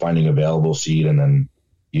finding available seed. And then,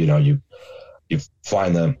 you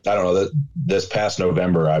find them. I don't know, this past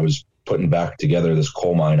November, I was putting back together this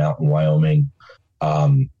coal mine out in Wyoming,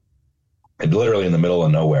 and literally in the middle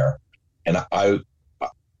of nowhere. And I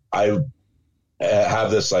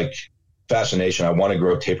have this like fascination. I want to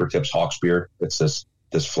grow taper tips hawksbeard. It's this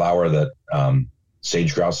flower that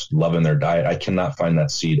sage grouse love in their diet. I cannot find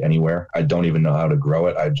that seed anywhere. I don't even know how to grow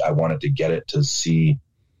it. I wanted to get it to see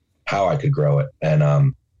how I could grow it,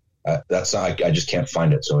 and that's not. I just can't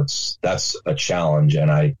find it. So that's a challenge.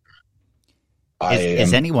 And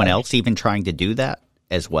is anyone else even trying to do that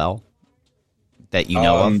as well that you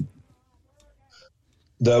know of?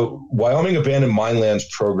 The Wyoming Abandoned Minelands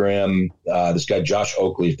program, this guy, Josh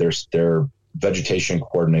Oakley, their vegetation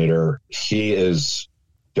coordinator, he is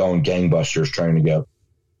going gangbusters trying to get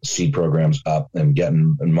seed programs up and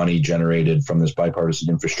getting money generated from this bipartisan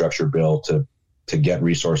infrastructure bill to get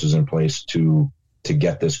resources in place to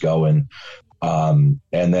get this going. And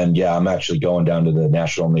then, I'm actually going down to the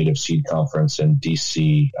National Native Seed Conference in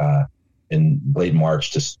DC in late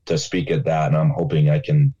March to speak at that. And I'm hoping I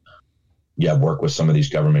can, work with some of these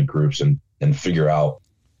government groups and figure out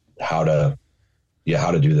how to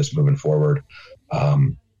do this moving forward.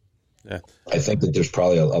 I think that there's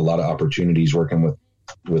probably a lot of opportunities working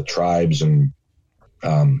with tribes and,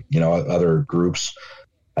 other groups.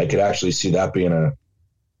 I could actually see that being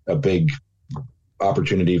a big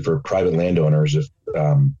opportunity for private landowners if,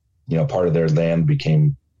 part of their land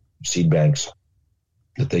became seed banks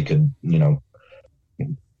that they could,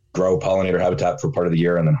 grow pollinator habitat for part of the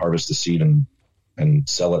year and then harvest the seed and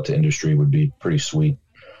sell it to industry would be pretty sweet.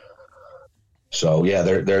 So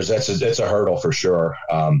it's a hurdle for sure.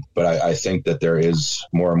 But I think that there is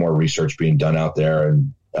more and more research being done out there.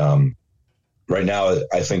 And right now,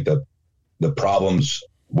 I think that the problems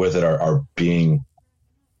with it are being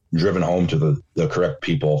driven home to the correct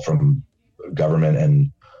people from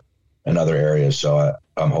government and other areas. So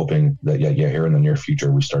I'm hoping that, here in the near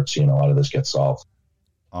future, we start seeing a lot of this get solved.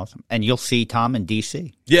 Awesome. And you'll see Tom in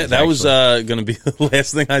DC. Yeah, that was going to be the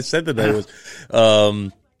last thing I said today was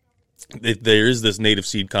there is this Native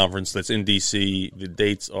Seed Conference that's in DC. The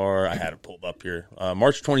dates are, I had it pulled up here,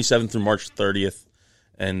 March 27th through March 30th.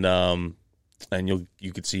 And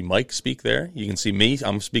you could see Mike speak there. You can see me.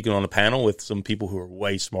 I'm speaking on a panel with some people who are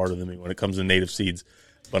way smarter than me when it comes to native seeds.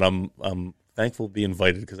 But I'm thankful to be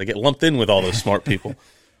invited because I get lumped in with all those smart people.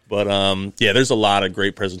 But there's a lot of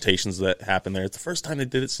great presentations that happen there. It's the first time they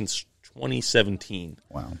did it since 2017.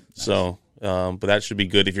 Wow. Nice. So, but that should be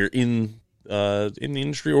good if you're in the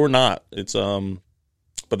industry or not. It's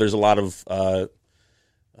but there's a lot of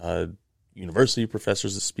university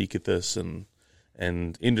professors that speak at this and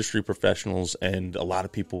industry professionals and a lot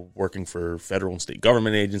of people working for federal and state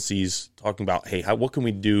government agencies talking about, hey, what can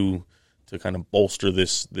we do to kind of bolster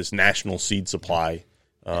this national seed supply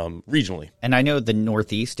regionally? And I know the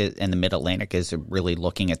Northeast and the Mid-Atlantic is really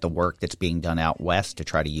looking at the work that's being done out west to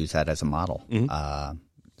try to use that as a model. Mm-hmm.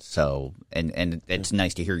 So it's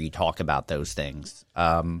nice to hear you talk about those things.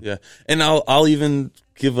 And I'll even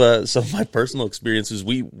give some of my personal experiences.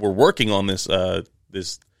 We were working on this.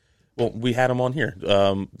 Well, we had them on here.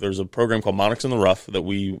 There's a program called Monarchs in the Rough that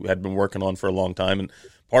we had been working on for a long time, and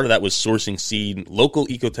part of that was sourcing seed, local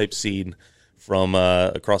ecotype seed from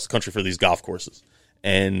across the country for these golf courses.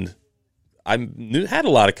 And I had a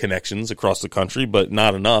lot of connections across the country, but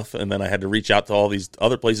not enough. And then I had to reach out to all these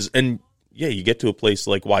other places. And you get to a place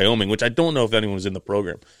like Wyoming, which I don't know if anyone was in the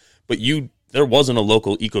program, but there wasn't a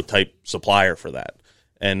local ecotype supplier for that.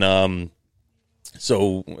 And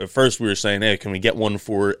so at first we were saying, hey, can we get one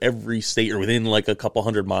for every state or within like a couple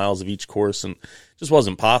 100 miles of each course? And it just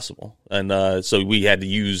wasn't possible. And so we had to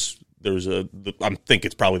use, I think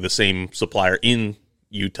it's probably the same supplier in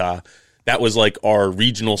Utah. That was like our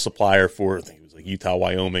regional supplier for, I think it was like Utah,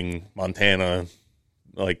 Wyoming, Montana,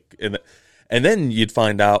 and then you'd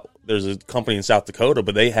find out there's a company in South Dakota,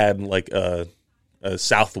 but they had like a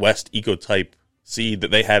Southwest ecotype seed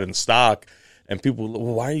that they had in stock. And people,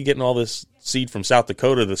 well, why are you getting all this seed from South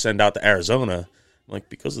Dakota to send out to Arizona? I'm like,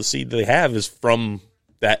 because the seed they have is from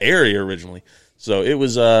that area originally. So it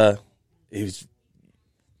was, I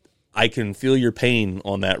can feel your pain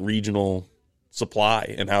on that regional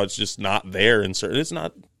supply and how it's just not there in certain. It's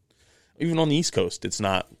not even on the East Coast. It's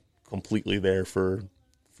not completely there for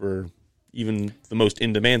even the most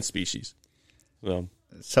in demand species.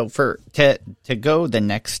 So to go the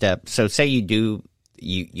next step. So say you do.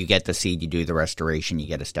 You get the seed, you do the restoration, you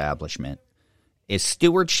get establishment. Is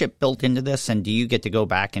stewardship built into this, and do you get to go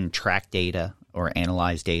back and track data or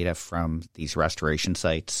analyze data from these restoration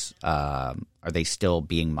sites? Are they still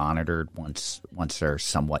being monitored once they're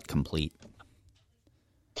somewhat complete?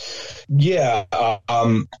 Yeah.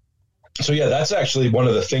 That's actually one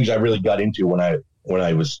of the things I really got into when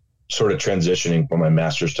I was sort of transitioning from my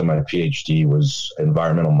master's to my PhD was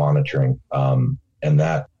environmental monitoring. And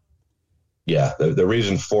that, the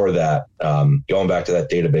reason for that, going back to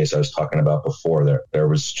that database I was talking about before, there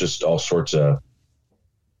was just all sorts of,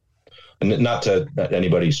 and not to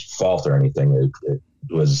anybody's fault or anything, it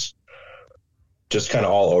was just kind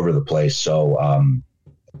of all over the place. So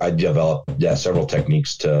I developed several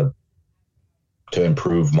techniques to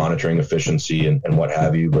improve monitoring efficiency and what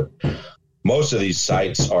have you. But most of these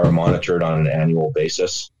sites are monitored on an annual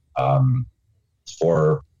basis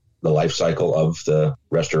for the life cycle of the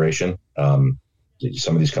restoration.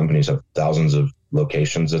 Some of these companies have thousands of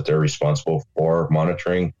locations that they're responsible for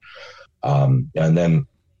monitoring. And then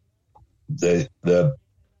the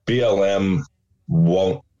BLM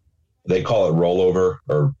won't, they call it rollover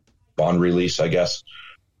or bond release, I guess.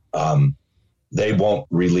 They won't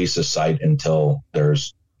release a site until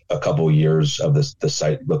there's a couple of years of the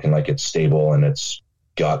site looking like it's stable and it's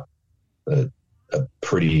got a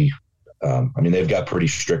pretty, they've got pretty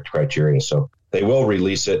strict criteria. So they will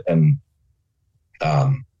release it, and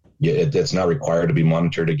it's not required to be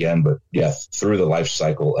monitored again. But yeah, through the life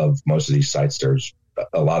cycle of most of these sites, there's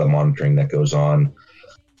a lot of monitoring that goes on.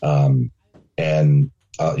 That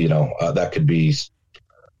could be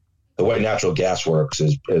the way natural gas works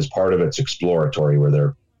is part of its exploratory,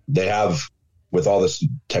 where they have, with all this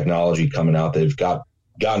technology coming out, they've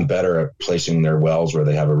gotten better at placing their wells where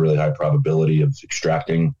they have a really high probability of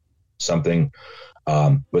extracting something.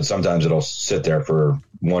 But sometimes it'll sit there for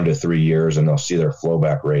 1 to 3 years, and they'll see their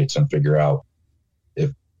flowback rates and figure out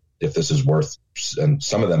if this is worth, and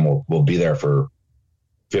some of them will be there for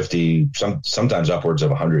 50, sometimes upwards of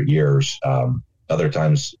 100 years. Other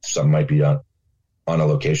times some might be on a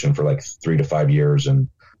location for like 3 to 5 years and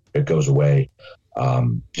it goes away.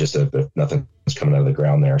 Just if nothing's coming out of the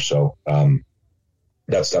ground there. So,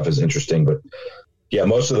 that stuff is interesting, but yeah,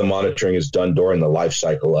 most of the monitoring is done during the life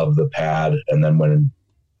cycle of the pad. And then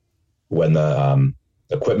when the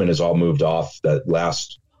equipment is all moved off, that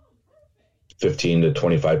last 15 to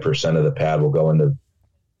 25% of the pad will go into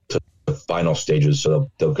the final stages. So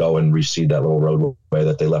they'll go and reseed that little roadway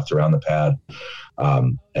that they left around the pad.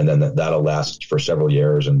 And then that'll last for several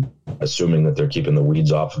years. And assuming that they're keeping the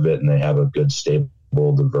weeds off of it and they have a good,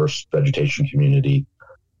 stable, diverse vegetation community,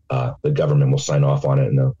 the government will sign off on it,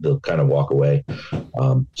 and they'll kind of walk away.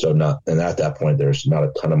 And at that point, there's not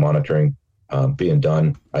a ton of monitoring being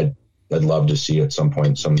done. I'd love to see at some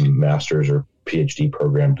point some master's or PhD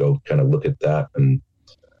program go kind of look at that. And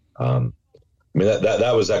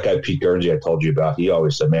that was that guy Pete Guernsey I told you about. He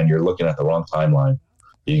always said, "Man, you're looking at the wrong timeline.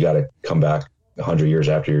 You got to come back 100 years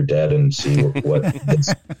after you're dead and see what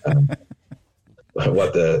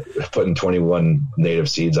putting 21 native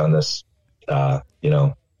seeds on this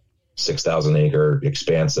 6,000 acre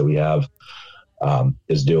expanse that we have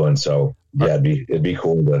is doing." So yeah, it'd be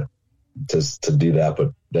cool to do that,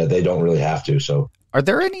 but they don't really have to. So are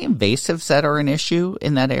there any invasives that are an issue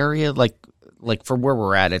in that area? Like for where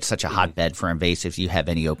we're at, it's such a hotbed for invasives. You have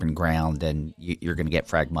any open ground, and you're going to get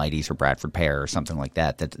Phragmites or Bradford pear or something like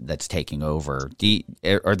that's taking over.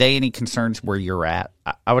 Are they any concerns where you're at?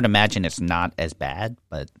 I would imagine it's not as bad,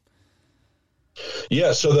 but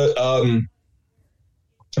yeah. So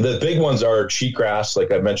the big ones are cheatgrass,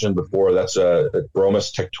 like I mentioned before. That's a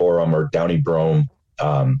Bromus tectorum, or downy brome,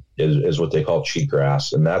 is what they call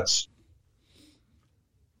cheatgrass, and that's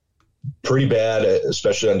pretty bad,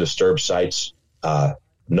 especially on disturbed sites.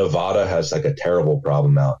 Nevada has like a terrible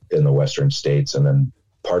problem out in the western states, and then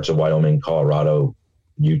parts of Wyoming, Colorado,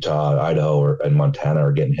 Utah, Idaho, and Montana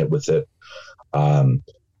are getting hit with it. On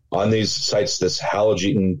these sites, this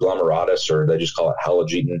Halogeton glomeratus, or they just call it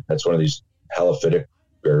halogeton, that's one of these halophytic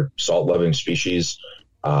or salt-loving species.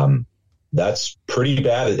 That's pretty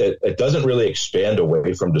bad. It doesn't really expand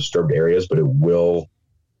away from disturbed areas, but it will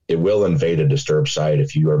invade a disturbed site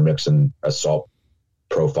if you are mixing a salt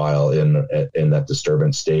profile in that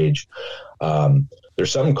disturbance stage.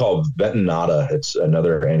 There's something called ventonata. It's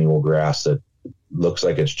another annual grass that looks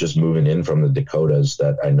like it's just moving in from the Dakotas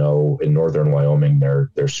that I know in northern Wyoming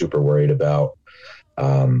they're super worried about.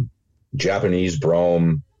 Japanese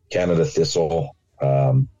brome, Canada thistle,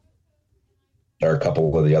 there are a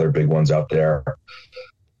couple of the other big ones out there.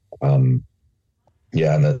 And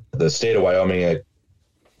the state of Wyoming,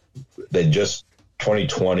 they just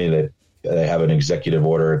 2020 they have an executive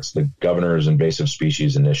order. It's the Governor's Invasive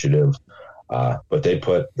Species Initiative, but they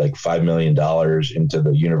put like $5 million into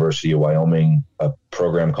the University of Wyoming, a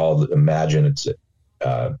program called Imagine. It's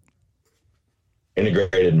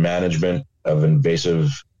integrated management of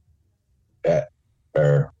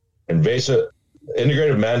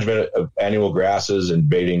integrated management of annual grasses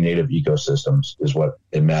invading native ecosystems is what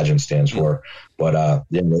Imagine stands for. But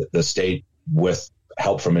the state, with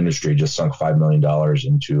help from industry, just sunk $5 million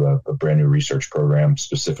into a brand new research program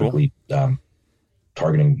specifically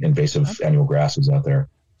targeting invasive annual grasses out there.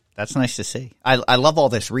 That's nice to see. I love all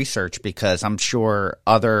this research because I'm sure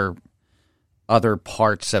other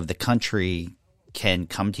parts of the country can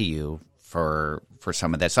come to you for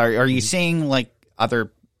some of this. Are you seeing like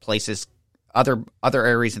other places, other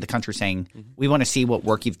areas of the country saying, we want to see what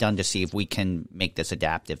work you've done to see if we can make this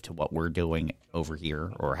adaptive to what we're doing over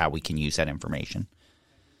here, or how we can use that information?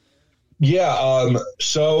 Yeah.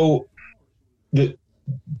 So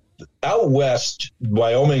out west,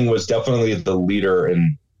 Wyoming was definitely the leader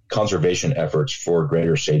in conservation efforts for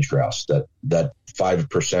greater sage grouse. That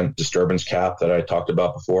 5% disturbance cap that I talked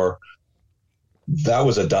about before, that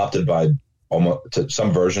was adopted by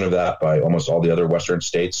some version of that by almost all the other Western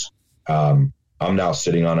states. I'm now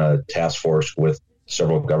sitting on a task force with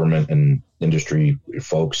several government and industry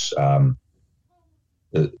folks.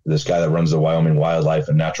 This guy that runs the Wyoming Wildlife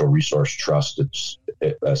and Natural Resource Trust, it's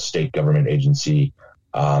a state government agency,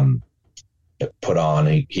 put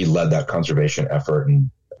on. He led that conservation effort,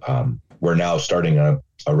 and we're now starting a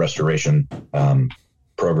restoration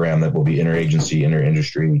program that will be interagency,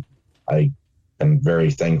 interindustry. I am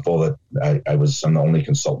very thankful that I'm the only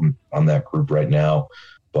consultant on that group right now.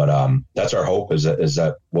 But that's our hope is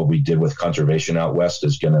that what we did with conservation out west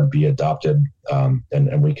is going to be adopted,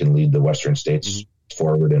 and we can lead the Western states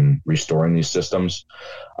forward in restoring these systems.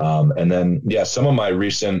 And then, some of my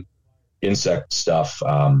recent insect stuff,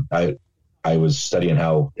 I was studying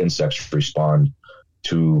how insects respond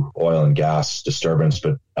to oil and gas disturbance,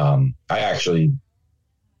 but I actually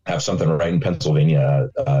have something right in Pennsylvania.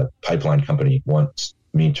 A pipeline company wants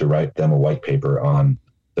me to write them a white paper on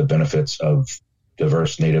the benefits of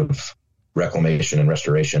diverse native reclamation and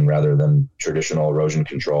restoration rather than traditional erosion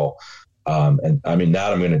control. And I mean,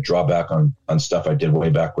 now I'm going to draw back on stuff I did way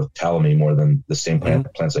back with Talamy more than the same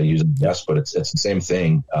plants I use in Yes, but it's the same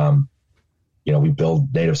thing. We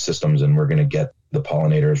build native systems, and we're going to get the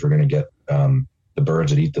pollinators. We're going to get the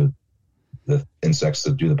birds that eat the insects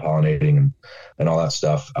that do the pollinating and all that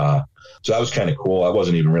stuff. So that was kind of cool. That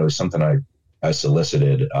wasn't even really something I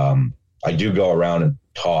solicited. I do go around and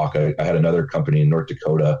talk. I had another company in North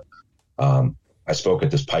Dakota. I spoke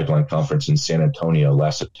at this pipeline conference in San Antonio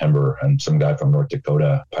last September, and some guy from North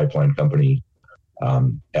Dakota pipeline company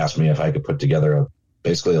asked me if I could put together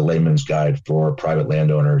basically a layman's guide for private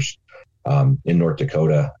landowners in North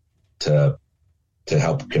Dakota to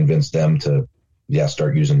help convince them to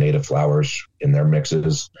start using native flowers in their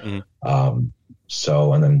mixes. And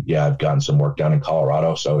then I've gotten some work done in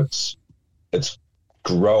Colorado, so it's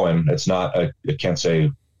growing. It's not I can't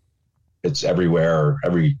say it's everywhere or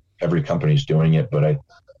every company's doing it, but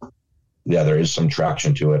there is some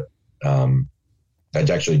traction to it. I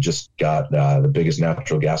actually just got the biggest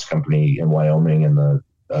natural gas company in Wyoming and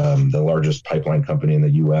the largest pipeline company in the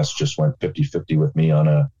U.S. just went 50-50 with me on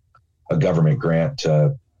a government grant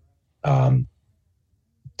to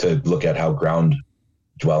look at how ground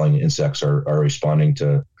dwelling insects are responding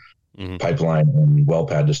to pipeline and well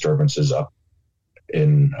pad disturbances up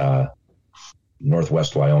in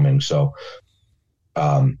northwest Wyoming. So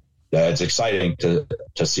it's exciting to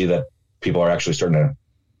see that people are actually starting to,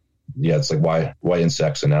 it's like why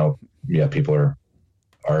insects, and now people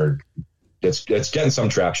are it's getting some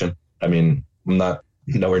traction. I mean, I'm not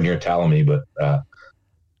nowhere near Talamy, but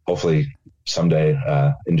hopefully someday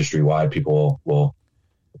industry wide people will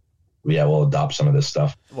adopt some of this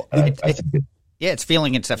stuff. Well, it's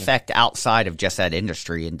feeling its effect outside of just that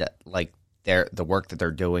industry, and like the work that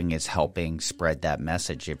they're doing is helping spread that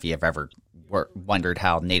message. If you have ever wondered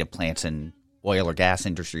how native plants and oil or gas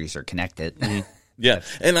industries are connected. Yeah.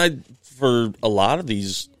 And for a lot of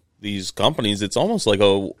these companies, it's almost like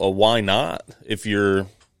a why not?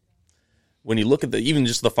 When you look at even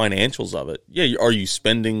just the financials of it, are you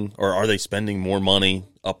spending, or are they spending more money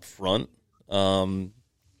up front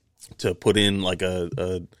to put in like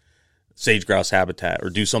a sage grouse habitat or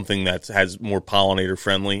do something that has more pollinator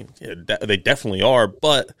friendly? They definitely are,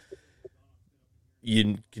 but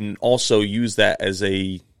you can also use that as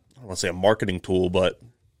I don't want to say a marketing tool, but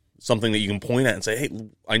something that you can point at and say, hey,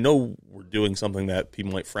 I know we're doing something that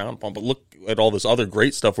people might frown upon, but look at all this other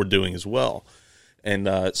great stuff we're doing as well. And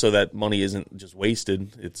so that money isn't just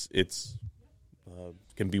wasted. It's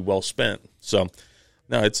can be well spent. So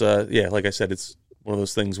no, it's like I said, it's one of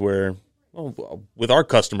those things where with our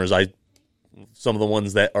customers, some of the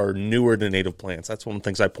ones that are newer to native plants, that's one of the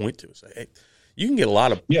things I point to. Say, hey, you can get a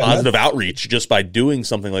lot of positive outreach just by doing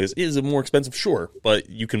something like this. Is it more expensive? Sure. But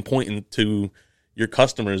you can point into your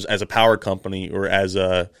customers as a power company or as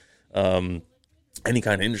any kind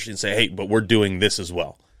of industry and say, hey, but we're doing this as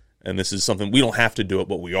well. And this is something, we don't have to do it,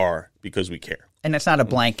 but we are because we care. And it's not a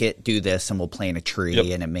blanket, do this and we'll plant a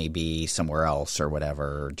tree and it may be somewhere else or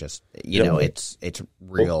whatever. Or just, it's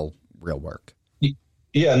real work.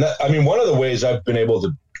 Yeah. And I mean, one of the ways I've been able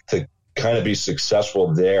to kind of be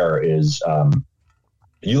successful there is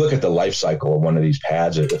you look at the life cycle of one of these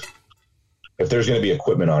pads. If there's going to be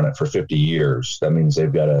equipment on it for 50 years, that means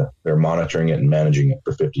they're monitoring it and managing it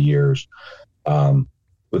for 50 years.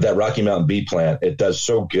 With that Rocky Mountain bee plant, it does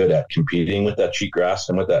so good at competing with that cheatgrass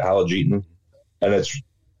and with that halogeton, and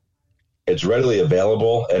it's readily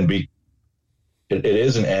available, and it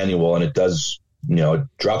is an annual, and it does it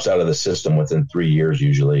drops out of the system within 3 years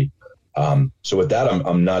usually. So with that,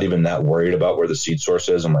 I'm not even that worried about where the seed source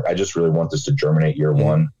is. I'm like, I just really want this to germinate year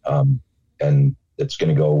one. And it's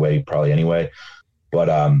going to go away probably anyway. But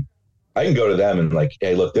I can go to them and like,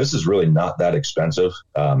 hey, look, this is really not that expensive.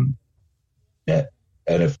 And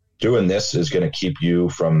if doing this is going to keep you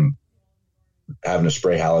from having to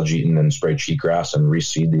spray halogeton and spray cheatgrass and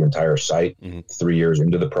reseed the entire site 3 years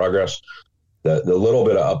into the progress, the little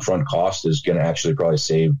bit of upfront cost is going to actually probably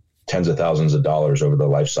save tens of thousands of dollars over the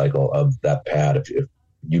life cycle of that pad. If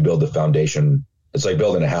you build the foundation, it's like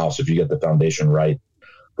building a house. If you get the foundation right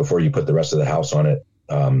before you put the rest of the house on it,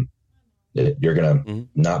 you're going to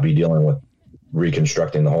not be dealing with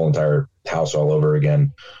reconstructing the whole entire house all over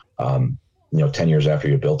again, 10 years after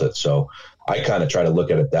you built it. So I kind of try to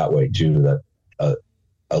look at it that way too, that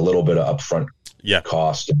a little bit of upfront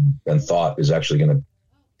cost and thought is actually going to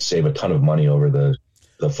save a ton of money over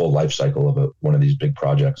the full life cycle of one of these big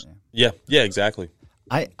projects. Yeah, exactly.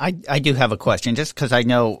 I do have a question, just because I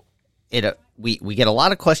know it. We get a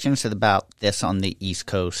lot of questions about this on the East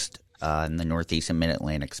Coast, in the Northeast and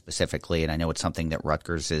Mid-Atlantic specifically, and I know it's something that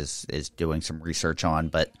Rutgers is doing some research on.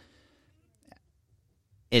 But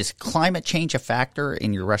is climate change a factor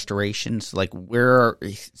in your restorations? Like, we're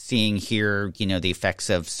seeing here, the effects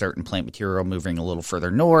of certain plant material moving a little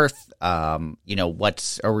further north. Are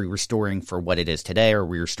we restoring for what it is today, or are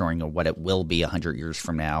we restoring what it will be 100 years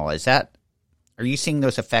from now? Are you seeing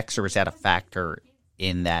those effects, or is that a factor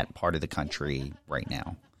in that part of the country right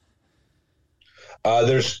now?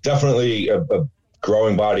 There's definitely a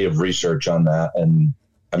growing body of research on that. And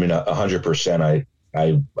I mean, 100%.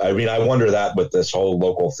 I wonder that with this whole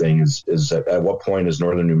local thing is at what point is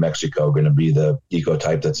northern New Mexico going to be the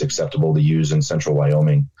ecotype that's acceptable to use in central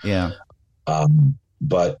Wyoming? Yeah.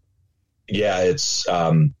 But yeah, it's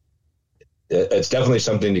definitely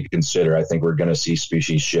something to consider. I think we're going to see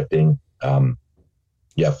species shifting,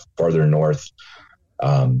 farther north.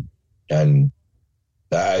 And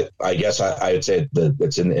I guess I'd say that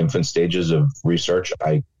it's in the infant stages of research.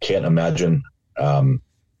 I can't imagine,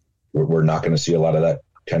 we're not going to see a lot of that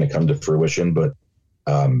kind of come to fruition, but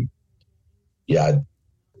I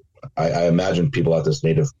imagine people at this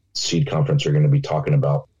native seed conference are going to be talking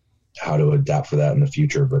about how to adapt for that in the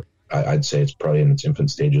future. But I'd say it's probably in its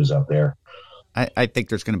infant stages out there. I think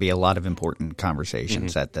there's going to be a lot of important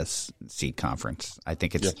conversations at this seed conference. I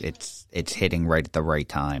think it's hitting right at the right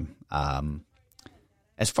time.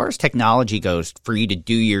 As far as technology goes, for you to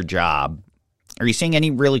do your job, are you seeing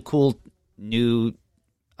any really cool new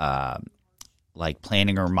like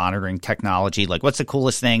planning or monitoring technology? Like, what's the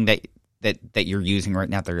coolest thing that you're using right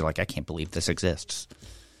now that you're like, I can't believe this exists?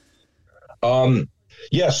 So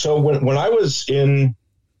when I was in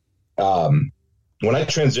when I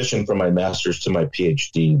transitioned from my master's to my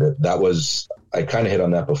PhD, that was, I kind of hit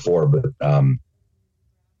on that before, but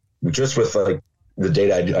just with like the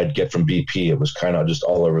data I'd get from BP, it was kind of just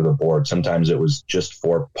all over the board. Sometimes it was just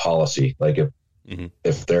for policy. Like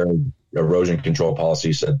if their erosion control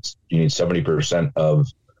policy said you need 70%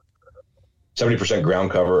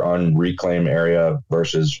 ground cover on reclaim area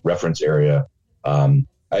versus reference area.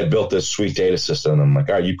 I built this sweet data system. I'm like,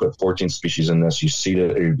 all right, you put 14 species in this, you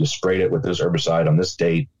seeded it, or you sprayed it with this herbicide on this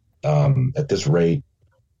date, at this rate.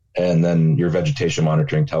 And then your vegetation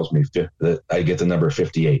monitoring tells me that I get the number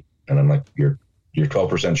 58. And I'm like, you're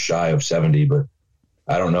 12% shy of 70, but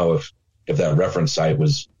I don't know if that reference site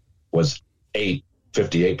was 8,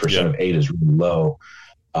 58% of 8 is really low.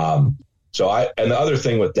 And the other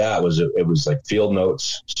thing with that was it was like field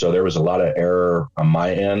notes. So there was a lot of error on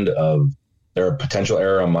my end potential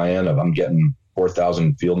error on my end of I'm getting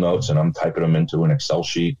 4,000 field notes and I'm typing them into an Excel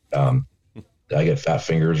sheet. I get fat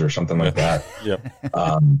fingers or something like that.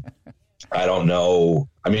 I don't know.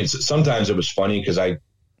 I mean, sometimes it was funny because I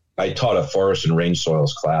taught a forest and range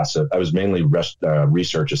soils class. I was mainly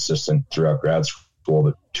research assistant throughout grad school,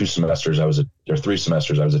 but 3 semesters I was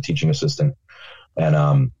a teaching assistant. And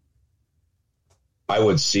I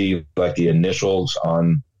would see like the initials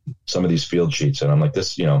on some of these field sheets. And I'm like,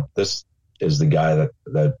 this is the guy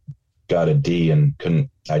that got a D and couldn't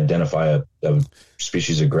identify a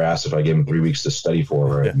species of grass if I gave him 3 weeks to study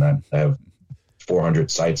for it. And I have 400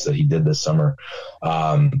 sites that he did this summer.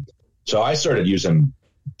 So I started using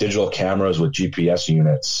digital cameras with GPS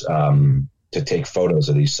units to take photos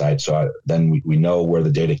of these sites. So then we know where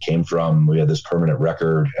the data came from. We had this permanent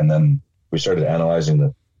record, and then we started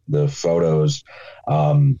analyzing the photos,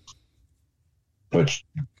 which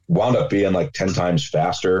wound up being like 10 times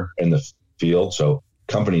faster in the field. So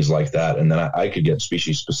companies like that. And then I could get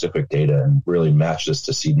species specific data and really match this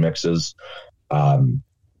to seed mixes.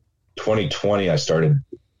 2020, I started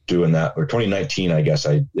doing that, or 2019, I guess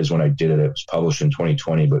is when I did it. It was published in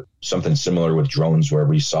 2020, but something similar with drones where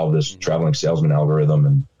we solved this traveling salesman algorithm,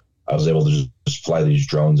 and I was able to just fly these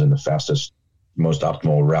drones in the fastest, most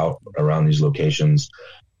optimal route around these locations.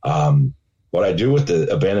 What I do with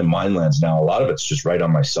the abandoned mine lands now, a lot of it's just right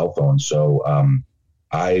on my cell phone. So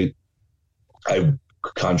I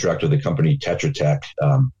contract with the company Tetra Tech.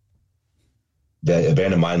 The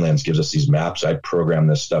abandoned mine lands gives us these maps. I program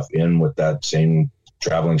this stuff in with that same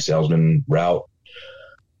traveling salesman route.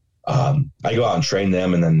 I go out and train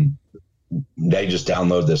them, and then they just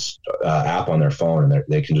download this app on their phone, and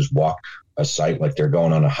they can just walk a site like they're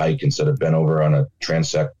going on a hike instead of bent over on a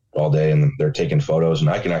transect all day, and they're taking photos. And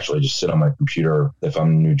I can actually just sit on my computer if I'm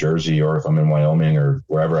in New Jersey or if I'm in Wyoming or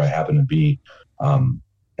wherever I happen to be,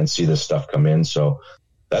 and see this stuff come in. So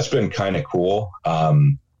that's been kind of cool.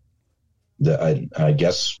 I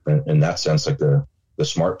guess in that sense, like the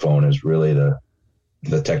smartphone is really the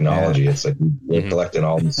technology. It's like we're collecting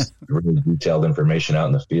all this really detailed information out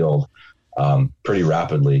in the field pretty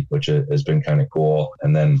rapidly, which has been kind of cool.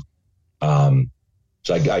 And then,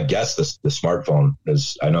 so I guess the smartphone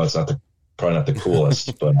is, I know it's probably not the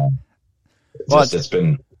coolest, but it's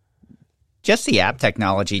been just the app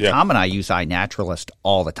technology. Yeah. Tom and I use iNaturalist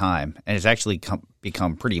all the time, and it's actually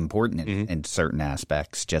become pretty important in certain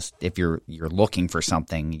aspects. Just if you're looking for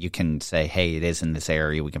something, you can say, hey, it is in this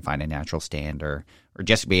area. We can find a natural stand, or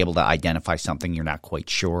just be able to identify something you're not quite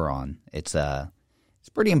sure on. It's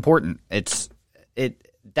pretty important.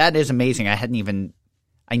 That is amazing. I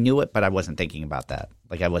knew it, but I wasn't thinking about that.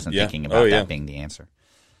 Like I wasn't thinking about that being the answer.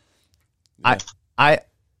 Yeah.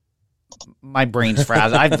 My brain's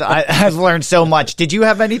frazzled. I've learned so much. Did you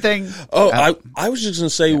have anything? Oh, I was just going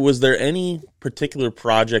to say, was there any particular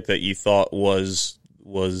project that you thought was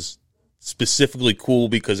specifically cool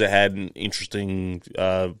because it had an interesting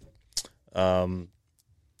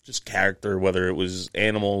just character, whether it was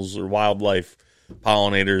animals or wildlife,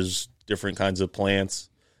 pollinators, different kinds of plants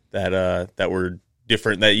that were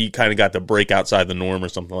different, that you kind of got to break outside the norm or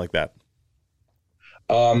something like that?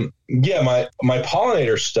 My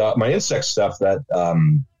pollinator stuff, my insect stuff, that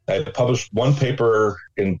I published one paper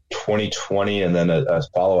in 2020, and then a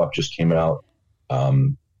follow-up just came out,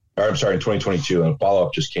 in 2022, and a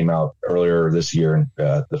follow-up just came out earlier this year,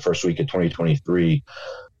 the first week of 2023.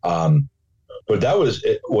 But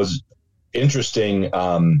it was interesting.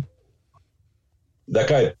 That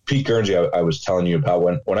guy, Pete Guernsey, I was telling you about,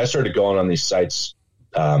 when I started going on these sites,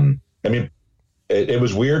 it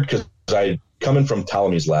was weird because coming from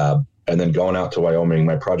Ptolemy's lab and then going out to Wyoming,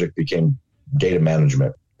 my project became data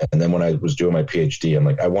management. And then when I was doing my PhD, I'm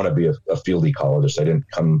like, I want to be a field ecologist. I didn't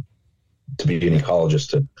come to be an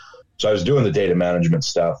ecologist. So I was doing the data management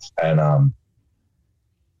stuff. And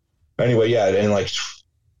in like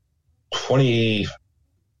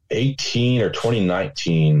 2018 or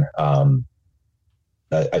 2019,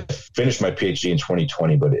 I finished my PhD in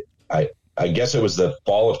 2020, but I guess it was the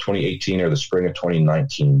fall of 2018 or the spring of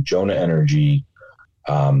 2019. Jonah Energy,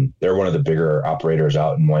 they're one of the bigger operators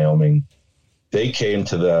out in Wyoming. They came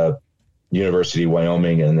to the University of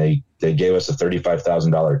Wyoming, and they gave us a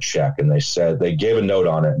 $35,000 check, and they gave a note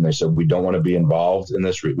on it, and they said, we don't want to be involved in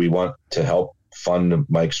this. We want to help fund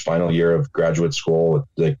Mike's final year of graduate school with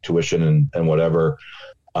the tuition and whatever.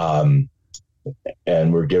 And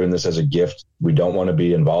we're giving this as a gift. We don't want to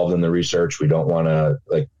be involved in the research. We don't want to,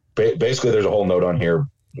 basically there's a whole note on here.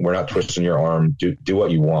 We're not twisting your arm. Do what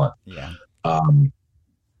you want. Yeah.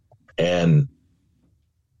 And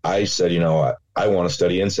I said, I want to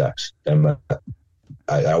study insects, and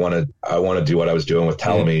I want to do what I was doing with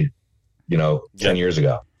Ptolemy, 10 years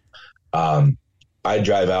ago. I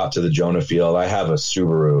drive out to the Jonah field. I have a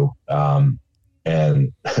Subaru.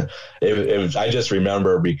 And I just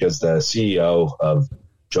remember because the CEO of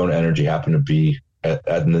Jonah Energy happened to be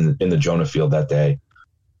in the Jonah field that day.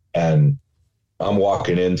 And I'm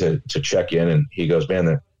walking in to check in, and he goes,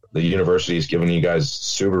 man, the university is giving you guys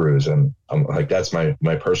Subarus. And I'm like, that's my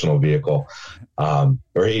personal vehicle.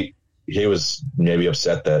 Or he was maybe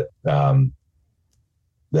upset that,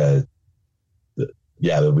 we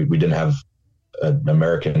didn't have an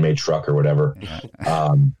American made truck or whatever.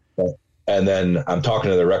 And then I'm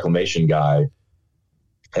talking to the reclamation guy,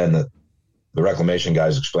 and the reclamation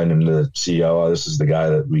guy's explaining to the CEO, this is the guy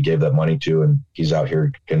that we gave that money to, and he's out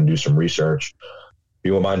here can do some research.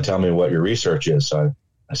 You won't mind telling me what your research is? So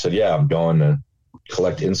I said, yeah, I'm going to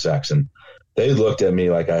collect insects. And they looked at me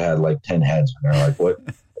like I had like 10 heads. And they're like, what?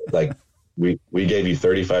 Like, we gave you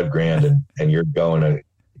 $35,000 and you're going to,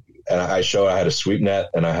 and I had a sweep net,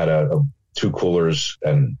 and I had two coolers,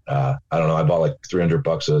 and I don't know, I bought like $300 of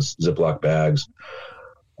Ziploc bags,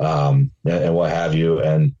 and what have you.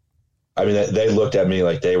 And I mean, they looked at me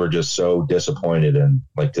like they were just so disappointed, and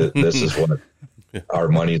like, this is what our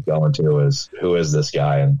money's going to, is who is this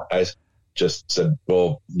guy? And I just said,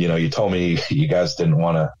 well, you told me you guys didn't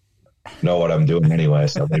want to know what I'm doing anyway,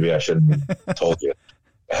 so maybe I shouldn't have told you.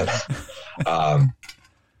 And,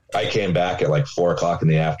 I came back at like 4:00 in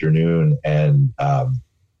the afternoon, and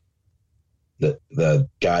the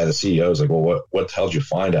guy, the CEO, was like, well, what the hell did you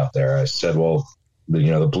find out there? I said, well,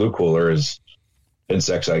 the blue cooler is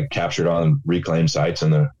insects I captured on reclaimed sites,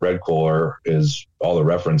 and the red cooler is all the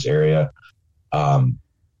reference area.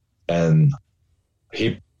 And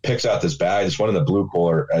he picks out this bag. It's one in the blue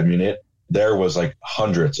cooler. I mean, there was like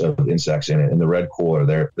hundreds of insects in it. In the red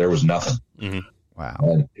cooler, there was nothing. Mm-hmm. Wow.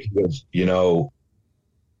 And he goes,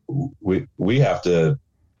 we have to,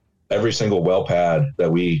 every single well pad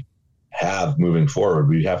that we have moving forward,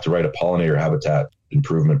 we have to write a pollinator habitat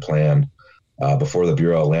improvement plan before the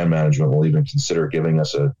Bureau of Land Management will even consider giving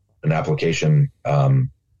us an application or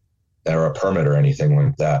a permit or anything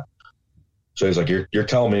like that. So he's like, you're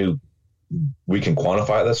telling me we can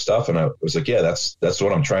quantify this stuff? And I was like, yeah, that's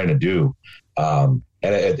what I'm trying to do. And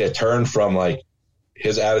it turned from like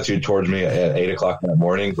his attitude towards me at 8:00 in the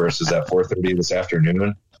morning versus at 4:30 this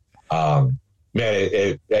afternoon.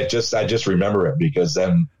 Man, I just remember it, because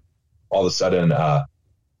then all of a sudden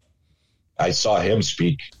I saw him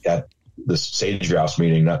speak at the sage grouse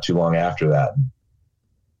meeting not too long after that.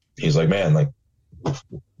 He's like, man, like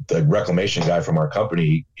the reclamation guy from our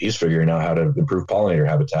company, he's figuring out how to improve pollinator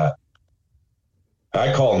habitat.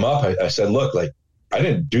 I called him up. I said, look, like, I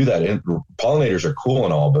didn't do that. Pollinators are cool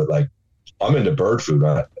and all, but like, I'm into bird food.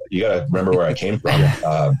 You got to remember where I came from.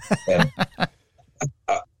 And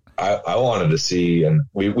I wanted to see, and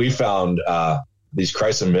we found these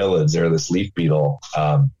chrysomylids. They're this leaf beetle.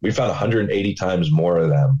 We found 180 times more of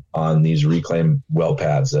them on these reclaimed well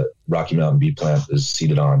pads that Rocky Mountain Bee Plant is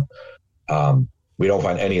seeded on. We don't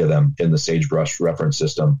find any of them in the sagebrush reference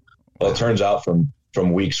system. Well, it turns out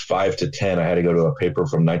from weeks 5 to 10, I had to go to a paper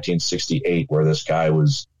from 1968 where this guy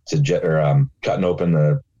was cutting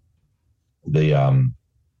open the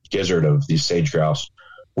gizzard of these sage grouse.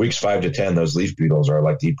 Weeks 5 to 10, those leaf beetles are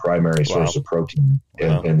like the primary source of protein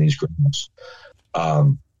in these grouse.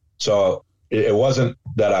 So it wasn't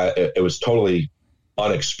that it was totally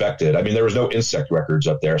unexpected. I mean, there was no insect records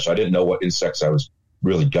up there, so I didn't know what insects I was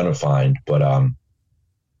really going to find. But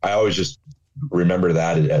I always just remember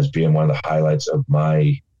that as being one of the highlights of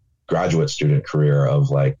my graduate student career, of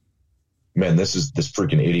like, man, this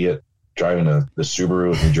freaking idiot driving the Subaru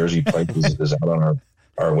with New Jersey plates is out on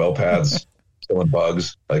our well pads killing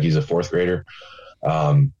bugs like he's a fourth grader.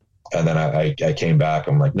 And then I came back.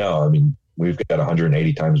 I'm like, no, I mean, we've got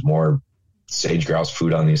 180 times more sage grouse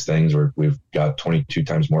food on these things. We've got 22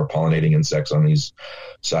 times more pollinating insects on these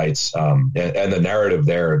sites. And the narrative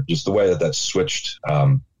there, just the way that switched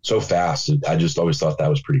so fast, I just always thought that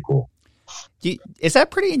was pretty cool. Is that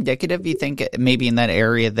pretty indicative, you think, maybe in that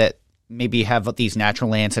area, that maybe you have these natural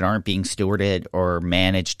lands that aren't being stewarded or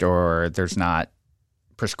managed, or there's not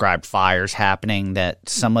prescribed fires happening, that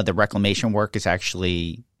some of the reclamation work is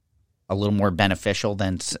actually a little more beneficial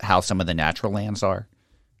than how some of the natural lands are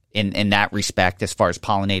in that respect, as far as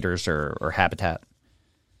pollinators or habitat?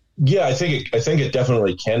 Yeah, I think it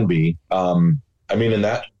definitely can be. I mean, in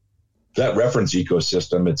that reference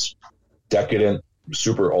ecosystem, it's decadent,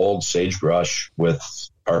 super old sagebrush with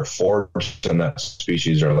our forbs in that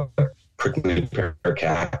species are like prickly pear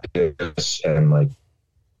cactus and like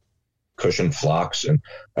cushion phlox and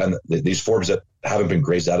these forbs that haven't been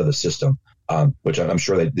grazed out of the system, which I'm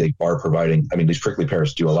sure they are providing. I mean, these prickly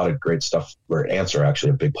pears do a lot of great stuff where ants are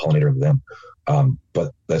actually a big pollinator of them.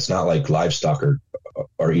 But that's not like livestock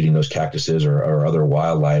are eating those cactuses or other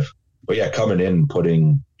wildlife. But yeah, coming in and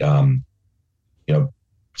putting,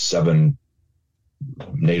 7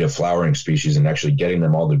 native flowering species and actually getting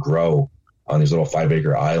them all to grow on these little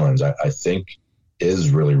 5-acre islands, I think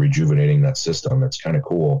is really rejuvenating that system. It's kind of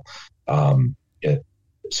cool.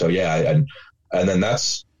 So yeah, and then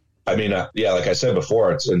that's, I mean, like I said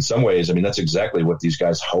before, it's in some ways, I mean, that's exactly what these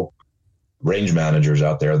guys hope range managers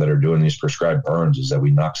out there that are doing these prescribed burns, is that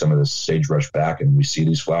we knock some of this sagebrush back and we see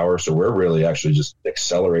these flowers. So we're really actually just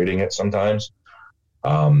accelerating it sometimes.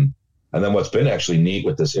 And then what's been actually neat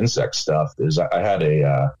with this insect stuff is I had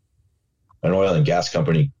an oil and gas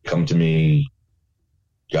company come to me,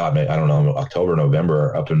 God, I don't know, October,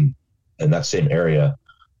 November, up in that same area,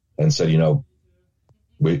 and said,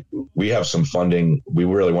 we have some funding. We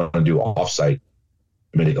really want to do offsite,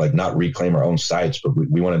 like not reclaim our own sites, but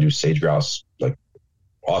we want to do sage grouse like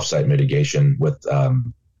offsite mitigation with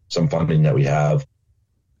some funding that we have.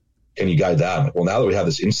 Can you guide that? Well, now that we have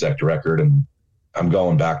this insect record and I'm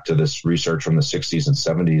going back to this research from the 60s and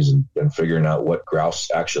 70s and figuring out what grouse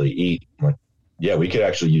actually eat. I'm like, yeah, we could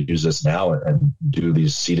actually use this now and do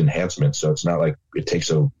these seed enhancements. So it's not like it takes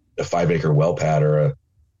a 5-acre well pad or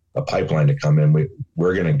a pipeline to come in.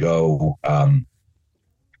 We're going to go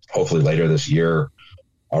hopefully later this year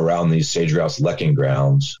around these sage grouse lecking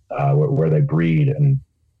grounds where they breed, and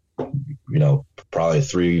probably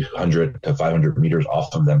 300 to 500 meters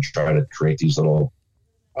off of them, try to create these little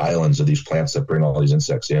islands of these plants that bring all these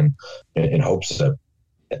insects in hopes that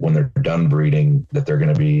when they're done breeding that they're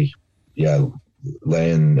going to be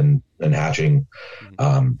laying and hatching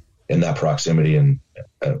in that proximity, and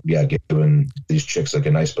giving these chicks like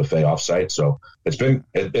a nice buffet offsite. So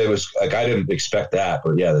it was like, I didn't expect that,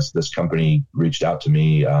 but this company reached out to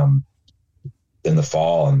me in the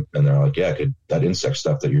fall, and they're like, could that insect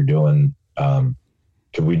stuff that you're doing,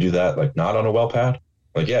 could we do that, like, not on a well pad?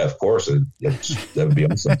 Like, yeah, of course, that would be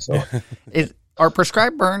awesome. So, are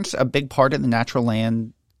prescribed burns a big part of the natural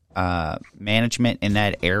land management in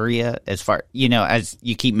that area? As far, as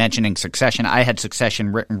you keep mentioning succession, I had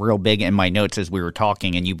succession written real big in my notes as we were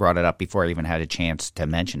talking, and you brought it up before I even had a chance to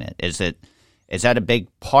mention it. Is that a big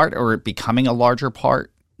part, or becoming a larger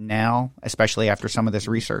part now, especially after some of this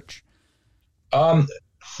research?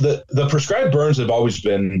 The prescribed burns have always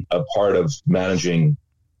been a part of managing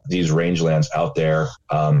these rangelands out there.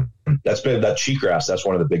 That's been that cheatgrass. That's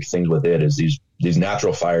one of the big things with it, is these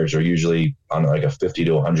natural fires are usually on like a 50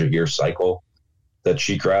 to 100 year cycle. That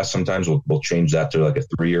cheatgrass sometimes will change that to like a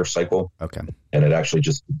 3-year cycle. Okay. And it actually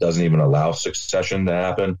just doesn't even allow succession to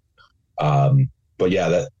happen. But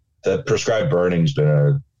yeah, that prescribed burning's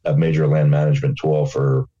been a major land management tool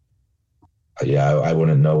for, I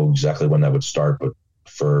wouldn't know exactly when that would start, but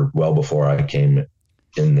for well before I came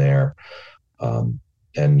in there. And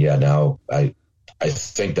now I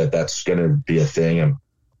think that's going to be a thing. And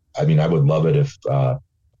I mean, I would love it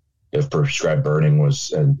if prescribed burning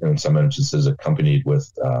was, in some instances, accompanied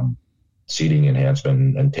with seeding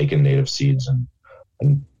enhancement and taking native seeds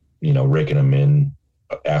and raking them in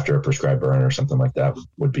after a prescribed burn or something like that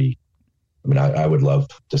would be. I mean, I would love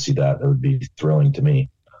to see that. It would be thrilling to me.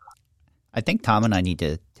 I think Tom and I need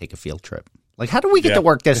to take a field trip. Like, how do we get to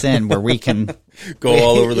work this in where we can go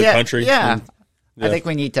all over the country? Yeah. I think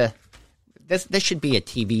we need to. This should be a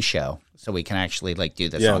TV show, so we can actually do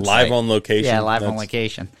this. Yeah, on live site. On location. Yeah, live on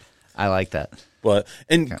location. I like that. But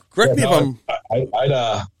correct me if I'm.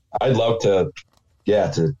 I'd love to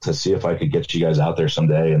see if I could get you guys out there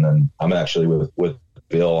someday. And then I'm actually with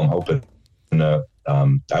Bill. I'm hoping. I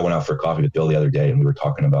went out for coffee with Bill the other day, and we were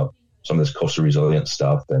talking about some of this coastal resilience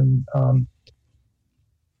stuff and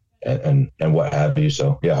what have you.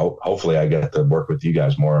 So hopefully I get to work with you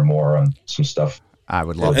guys more and more on some stuff. I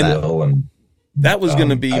would love that. And that was going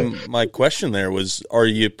to be my question. There was,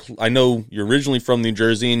 I know you're originally from New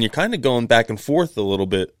Jersey, and you're kind of going back and forth a little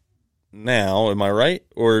bit now. Am I right?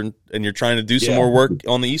 And you're trying to do some more work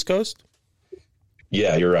on the East Coast?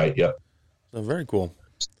 Yeah, you're right. Yep. Oh, very cool.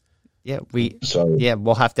 Yeah,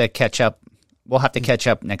 we'll have to catch up. We'll have to catch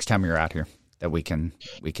up next time you're out here. That we can.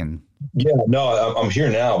 Yeah, no, I'm here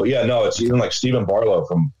now, but it's even like Stephen Barlow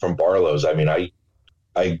from Barlow's. I mean, I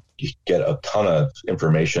get a ton of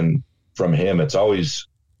information from him. It's always,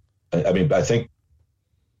 I think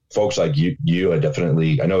folks like you, I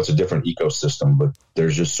know it's a different ecosystem, but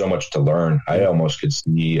there's just so much to learn. I almost could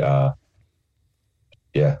see, and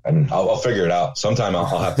I'll figure it out. Sometime I'll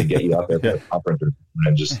have to get you out there for a conference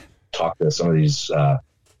and just talk to some of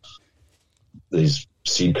these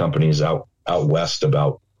seed companies out west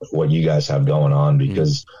about what you guys have going on,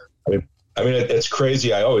 because I mean it's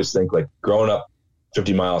crazy. I always think, like, growing up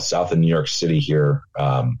 50 miles south of New York City here,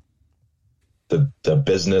 the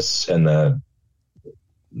business and the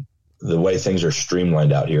way things are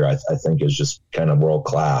streamlined out here, I think is just kind of world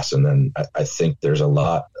class. And then I think there's a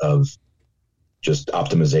lot of just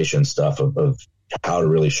optimization stuff of how to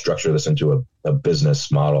really structure this into a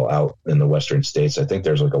business model out in the Western states. I think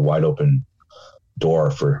there's like a wide open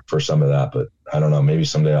door for some of that, but I don't know, maybe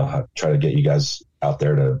someday I'll try to get you guys out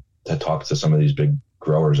there to talk to some of these big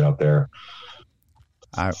growers out there.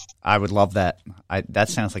 I would love that. That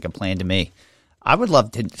sounds like a plan to me. I would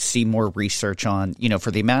love to see more research on, for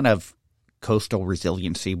the amount of coastal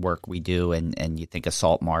resiliency work we do, and you think of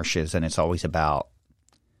salt marshes, and it's always about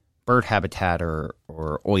bird habitat or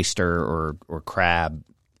oyster or crab.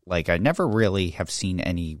 Like, I never really have seen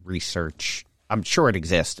any research. I'm sure it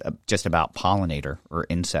exists, just about pollinator or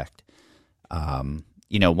insect.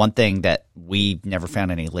 One thing that we've never found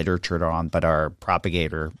any literature on, but our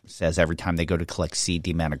propagator says every time they go to collect seed,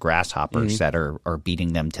 the amount of grasshoppers that are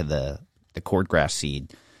beating them to the cordgrass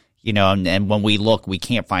seed, you know, and when we look, we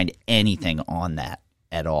can't find anything on that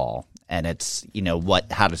at all. And it's, you know,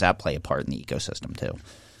 how does that play a part in the ecosystem too?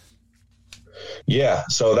 Yeah.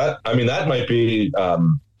 So that might be,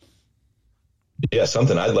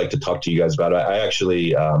 something I'd like to talk to you guys about. I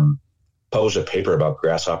actually published a paper about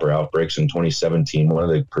grasshopper outbreaks in 2017. One of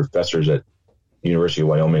the professors at University of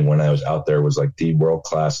Wyoming when I was out there was like the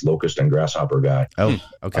world-class locust and grasshopper guy. Oh,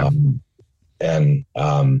 okay.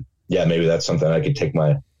 Maybe that's something I could take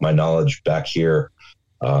my knowledge back here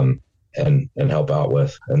and help out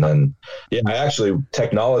with. And then, I actually,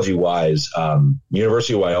 technology-wise,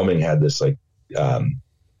 University of Wyoming had this like the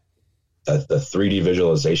 3D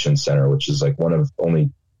Visualization Center, which is like one of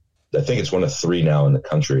 3 now in the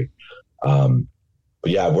country.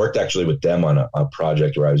 I've worked actually with them on a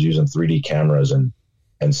project where I was using 3D cameras and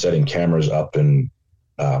setting cameras up in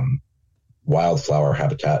wildflower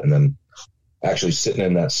habitat, and then actually sitting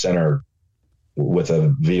in that center with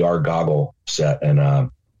a VR goggle set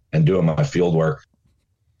and doing my field work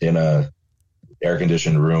in a air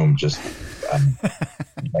conditioned room, just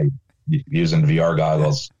using VR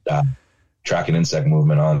goggles, tracking insect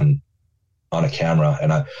movement on a camera.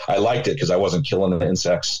 And I liked it because I wasn't killing the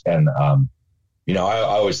insects. And, I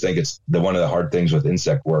always think it's one of the hard things with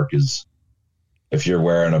insect work is if you're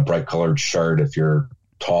wearing a bright colored shirt, if you're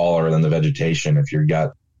taller than the vegetation, if you've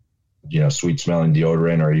got, sweet smelling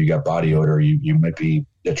deodorant or you got body odor, you might be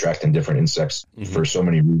attracting different insects for so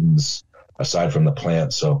many reasons aside from the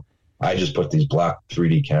plant. So I just put these black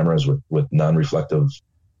 3D cameras with non-reflective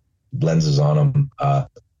lenses on them,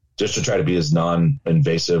 just to try to be as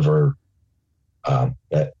non-invasive or,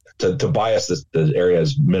 to bias the area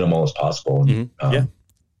as minimal as possible.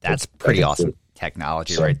 That's pretty awesome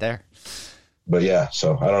technology right there. But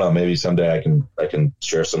so I don't know, maybe someday I can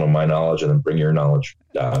share some of my knowledge and then bring your knowledge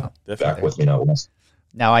back with me now.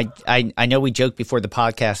 Now I know we joked before the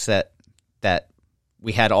podcast that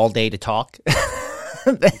we had all day to talk.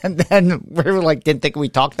 And then we were like, didn't think we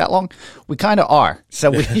talked that long. We kind of are.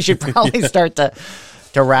 So we should probably start to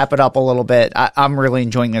wrap it up a little bit. I'm really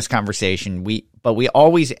enjoying this conversation. But we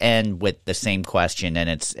always end with the same question, and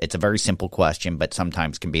it's a very simple question, but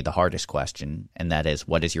sometimes can be the hardest question, and that is,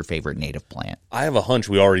 what is your favorite native plant? I have a hunch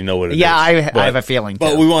we already know what it is. Yeah, I have a feeling too.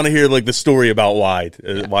 But we want to hear like the story about why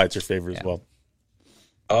it's your favorite as well.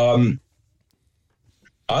 I'm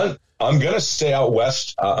going to stay out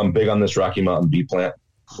west. I'm big on this Rocky Mountain bee plant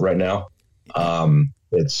right now.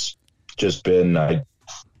 It's just been, I've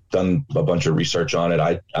done a bunch of research on it.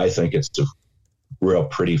 I think it's a real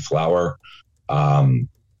pretty flower. And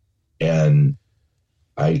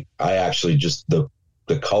I actually just the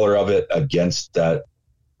color of it against that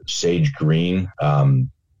sage green.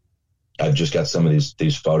 I've just got some of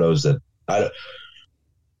these photos that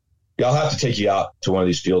I'll have to take you out to one of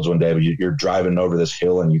these fields one day, but you're driving over this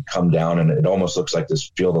hill and you come down and it almost looks like this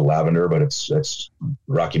field of lavender, but it's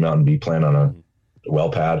Rocky Mountain bee plant on a well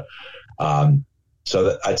pad.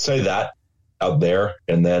 So I'd say that out there.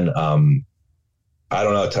 And then, I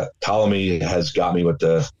don't know, Ptolemy has got me with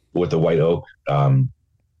the white oak,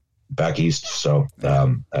 back east. So,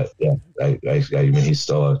 I mean, he's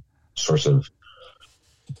still a source of,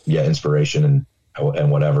 inspiration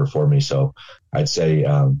and whatever for me. So I'd say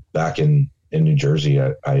back in New Jersey,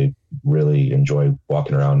 I really enjoy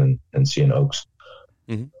walking around and seeing oaks.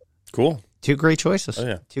 Mm-hmm. Cool. Two great choices. Oh,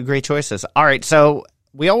 yeah. Two great choices. All right. So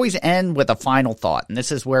we always end with a final thought, and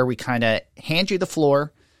this is where we kind of hand you the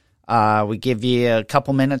floor. We give you a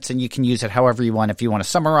couple minutes, and you can use it however you want. If you want to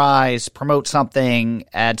summarize, promote something,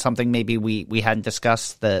 add something maybe we hadn't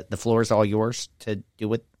discussed, the floor is all yours to do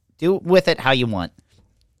with it how you want.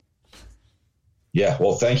 Yeah,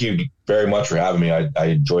 well, thank you very much for having me. I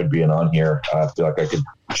enjoyed being on here. I feel like I could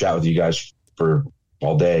chat with you guys for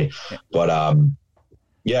all day. But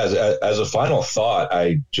as a final thought,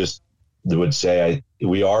 I just would say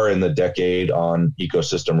we are in the decade on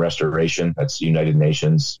ecosystem restoration. That's the United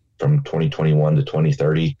Nations from 2021 to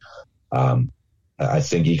 2030. I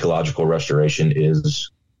think ecological restoration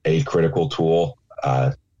is a critical tool.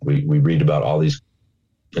 We read about all these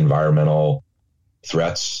environmental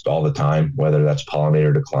threats all the time, whether that's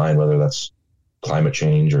pollinator decline, whether that's climate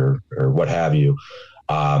change or what have you.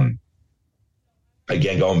 Again,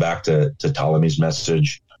 going back to Ptolemy's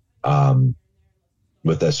message,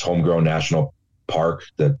 with this homegrown national park,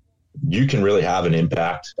 that you can really have an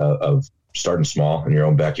impact of starting small in your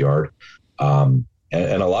own backyard. And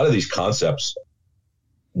a lot of these concepts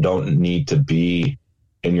don't need to be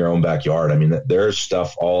in your own backyard. I mean, there's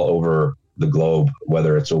stuff all over the globe,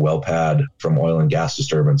 whether it's a well pad from oil and gas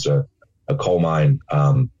disturbance, a coal mine,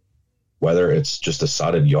 whether it's just a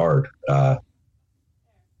sodded yard, a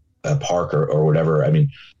park or whatever. I mean,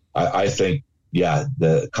 I think,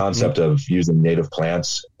 the concept of using native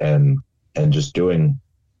plants and just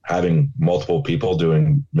having multiple people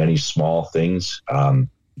doing many small things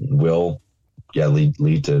will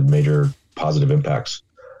lead to major positive impacts.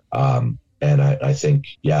 And I think,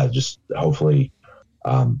 just hopefully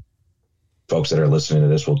folks that are listening to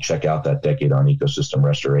this will check out that Decade on Ecosystem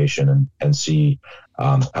Restoration and see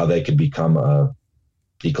how they could become a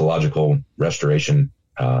ecological restoration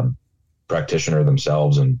practitioner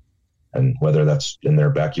themselves, and whether that's in their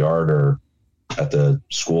backyard or at the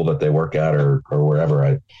school that they work at or wherever.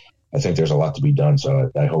 I think there's a lot to be done.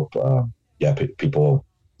 So I hope, people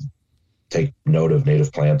take note of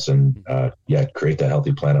native plants and, create that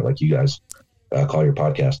healthy planet like you guys call your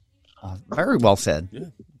podcast. Very well said. Yeah.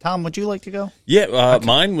 Tom, would you like to go? Yeah, okay.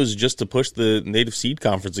 Mine was just to push the Native Seed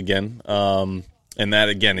Conference again. And that,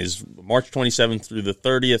 again, is March 27th through the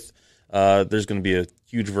 30th. There's going to be a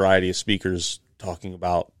huge variety of speakers talking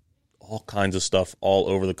about all kinds of stuff all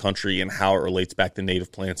over the country and how it relates back to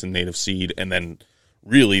native plants and native seed, and then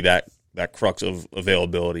really that crux of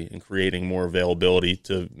availability and creating more availability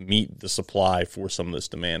to meet the supply for some of this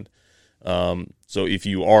demand. So if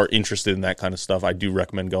you are interested in that kind of stuff, I do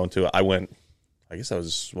recommend going to it. I guess that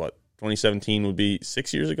was 2017 would be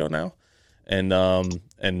 6 years ago now. And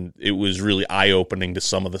it was really eye-opening to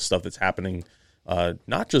some of the stuff that's happening,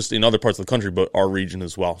 not just in other parts of the country, but our region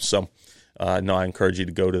as well. So, no, I encourage you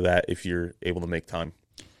to go to that if you're able to make time.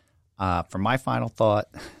 For my final thought,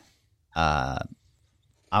 I'm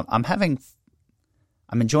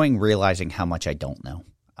enjoying realizing how much I don't know.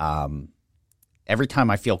 Every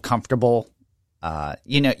time I feel comfortable,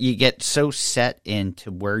 you get so set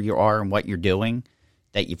into where you are and what you're doing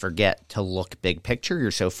that you forget to look big picture.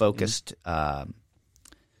 You're so focused,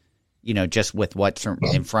 just with what's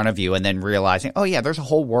in front of you, and then realizing, oh yeah, there's a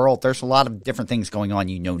whole world. There's a lot of different things going on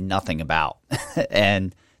you know nothing about,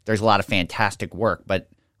 and there's a lot of fantastic work. But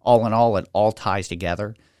all in all, it all ties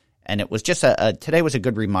together. And it was just today was a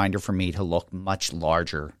good reminder for me to look much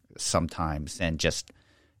larger sometimes than just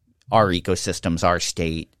our ecosystems, our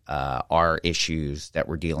state, our issues that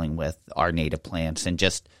we're dealing with, our native plants, and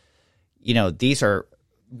just, these are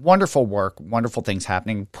wonderful work, wonderful things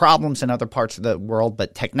happening, problems in other parts of the world,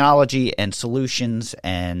 but technology and solutions.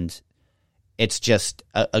 And it's just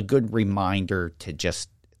a good reminder to just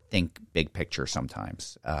think big picture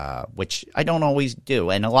sometimes, which I don't always do.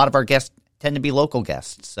 And a lot of our guests tend to be local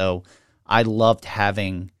guests. So I loved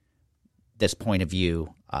having this point of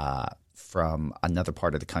view from another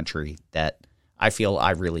part of the country that I feel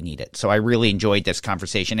I really need it. So I really enjoyed this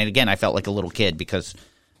conversation. And again, I felt like a little kid because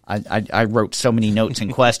I wrote so many notes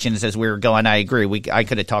and questions as we were going. I agree. I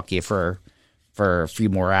could have talked to you for a few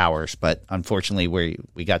more hours, but unfortunately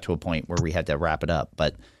we got to a point where we had to wrap it up.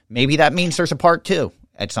 But maybe that means there's a part 2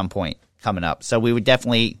 at some point coming up. So we would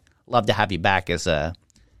definitely love to have you back as a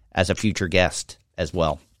future guest as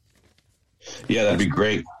well. Yeah, that'd be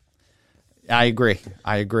great. I agree.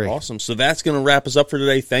 Awesome. So that's going to wrap us up for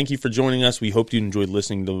today. Thank you for joining us. We hope you enjoyed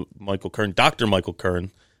listening to Michael Kern, Dr. Michael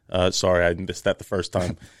Kern. Sorry, I missed that the first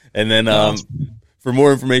time. And then for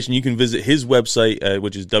more information, you can visit his website,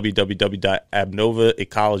 which is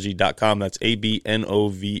www.abnovaecology.com. That's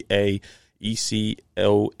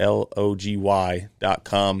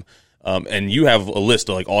ABNOVAECOLOGY.com. And you have a list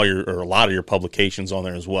of a lot of your publications on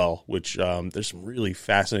there as well, which there's some really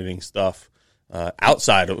fascinating stuff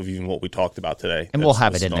outside of even what we talked about today. And we'll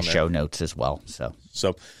have it in the show notes as well.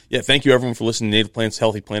 So yeah, thank you everyone for listening to Native Plants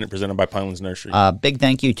Healthy Planet presented by Pinelands Nursery. Big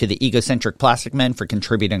thank you to the Egocentric Plastic Men for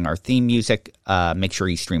contributing our theme music. Make sure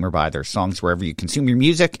you stream or buy their songs wherever you consume your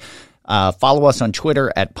music. Follow us on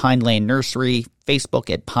Twitter at Pineland Nursery, Facebook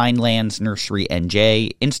at Pinelands Nursery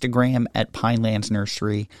NJ, Instagram at Pinelands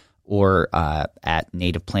Nursery, or at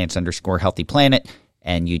Native Plants _Healthy Planet,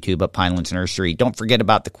 and YouTube at Pinelands Nursery. Don't forget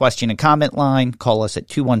about the question and comment line. Call us at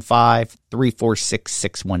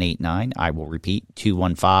 215-346-6189. I will repeat,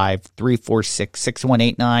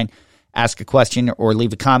 215-346-6189. Ask a question or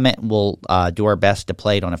leave a comment. We'll do our best to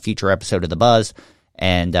play it on a future episode of The Buzz.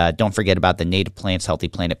 And don't forget about the Native Plants Healthy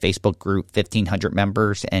Planet Facebook group, 1,500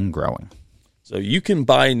 members and growing. So you can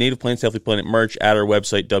buy Native Plants Healthy Planet merch at our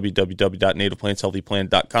website,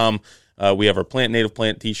 www.nativeplantshealthyplanet.com. We have our Plant Native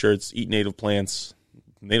Plant t-shirts, Eat Native Plants,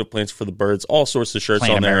 Native Plants for the Birds, all sorts of shirts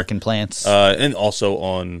Plant on there. American Plants. And also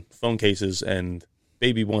on phone cases and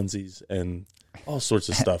baby onesies and all sorts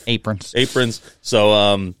of stuff. Aprons.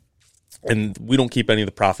 So, and we don't keep any of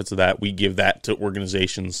the profits of that. We give that to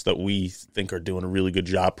organizations that we think are doing a really good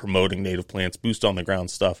job promoting native plants, boost on the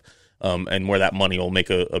ground stuff, and where that money will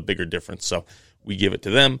make a bigger difference. So we give it to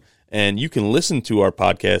them. And you can listen to our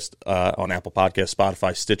podcast on Apple Podcasts,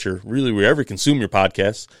 Spotify, Stitcher, really wherever you consume your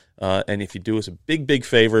podcasts. And if you do us a big, big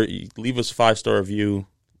favor, you leave us a 5-star review,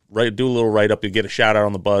 do a little write-up, you'll get a shout-out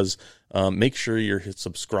on the buzz. Make sure you're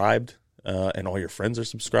subscribed and all your friends are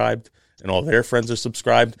subscribed and all their friends are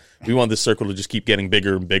subscribed. We want this circle to just keep getting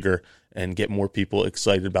bigger and bigger and get more people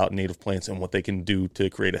excited about native plants and what they can do to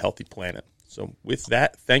create a healthy planet. So with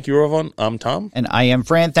that, thank you, everyone. I'm Tom. And I am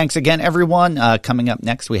Fran. Thanks again, everyone. Coming up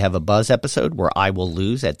next, we have a Buzz episode where I will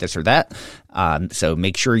lose at this or that. So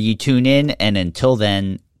make sure you tune in. And until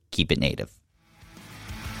then, keep it native.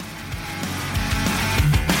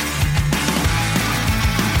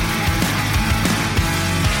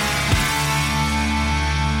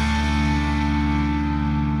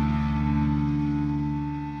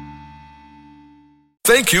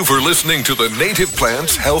 Thank you for listening to the Native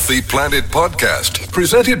Plants Healthy Planet podcast,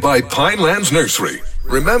 presented by Pinelands Nursery.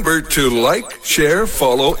 Remember to like, share,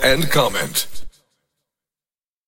 follow, and comment.